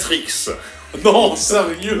Matrix. Non,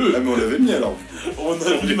 sérieux. Ah mais on l'avait mis alors. On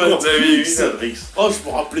a mis Matrix. Matrix. Oh, je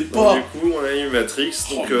me rappelais pas. Donc, du coup, on a eu Matrix.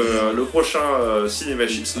 Donc le prochain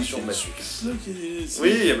Cinémagique sera sur Matrix.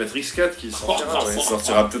 Oui, il y a Matrix 4 qui sortira. Ça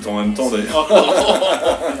sortira peut-être en même temps d'ailleurs.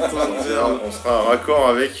 On sera raccord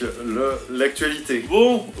avec l'actualité.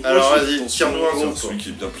 Bon, alors vas-y, tire-nous un gros. Celui qui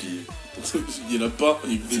est bien plié. Il y en a pas,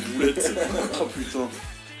 il y a des boulettes. Oh putain.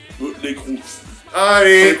 L'écrou.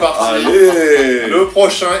 Allez, c'est parti. Allez. Le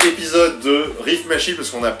prochain épisode de Riff Machine, parce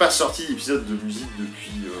qu'on n'a pas sorti d'épisode de musique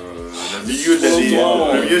depuis le milieu de l'année.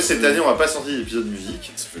 Le milieu de cette année, on n'a pas sorti d'épisode de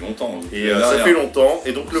musique. Ça fait longtemps. Et ça fait longtemps.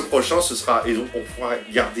 Et donc le prochain, ce sera... Et donc on pourra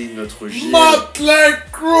garder notre JL. Motley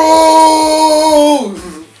Crue.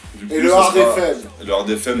 Et le Hard FM. Le Hard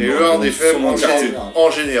FM. Et le Hard FM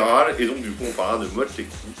en général. Et donc du coup, on parlera de Motley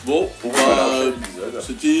Crue. Bon,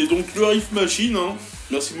 c'était donc le Riff Machine, hein.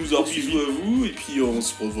 Merci de nous avoir bisous à vous, et puis on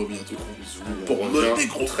se revoit bientôt. Pour Motley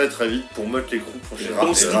Crue. Très très vite pour Motley Crue. Dans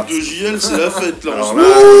le style de JL, c'est la fête là. Alors là,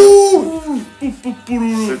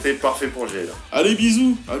 c'était parfait pour JL. Allez,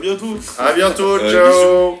 bisous, à bientôt. À bientôt,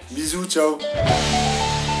 ciao. Bisous, ciao.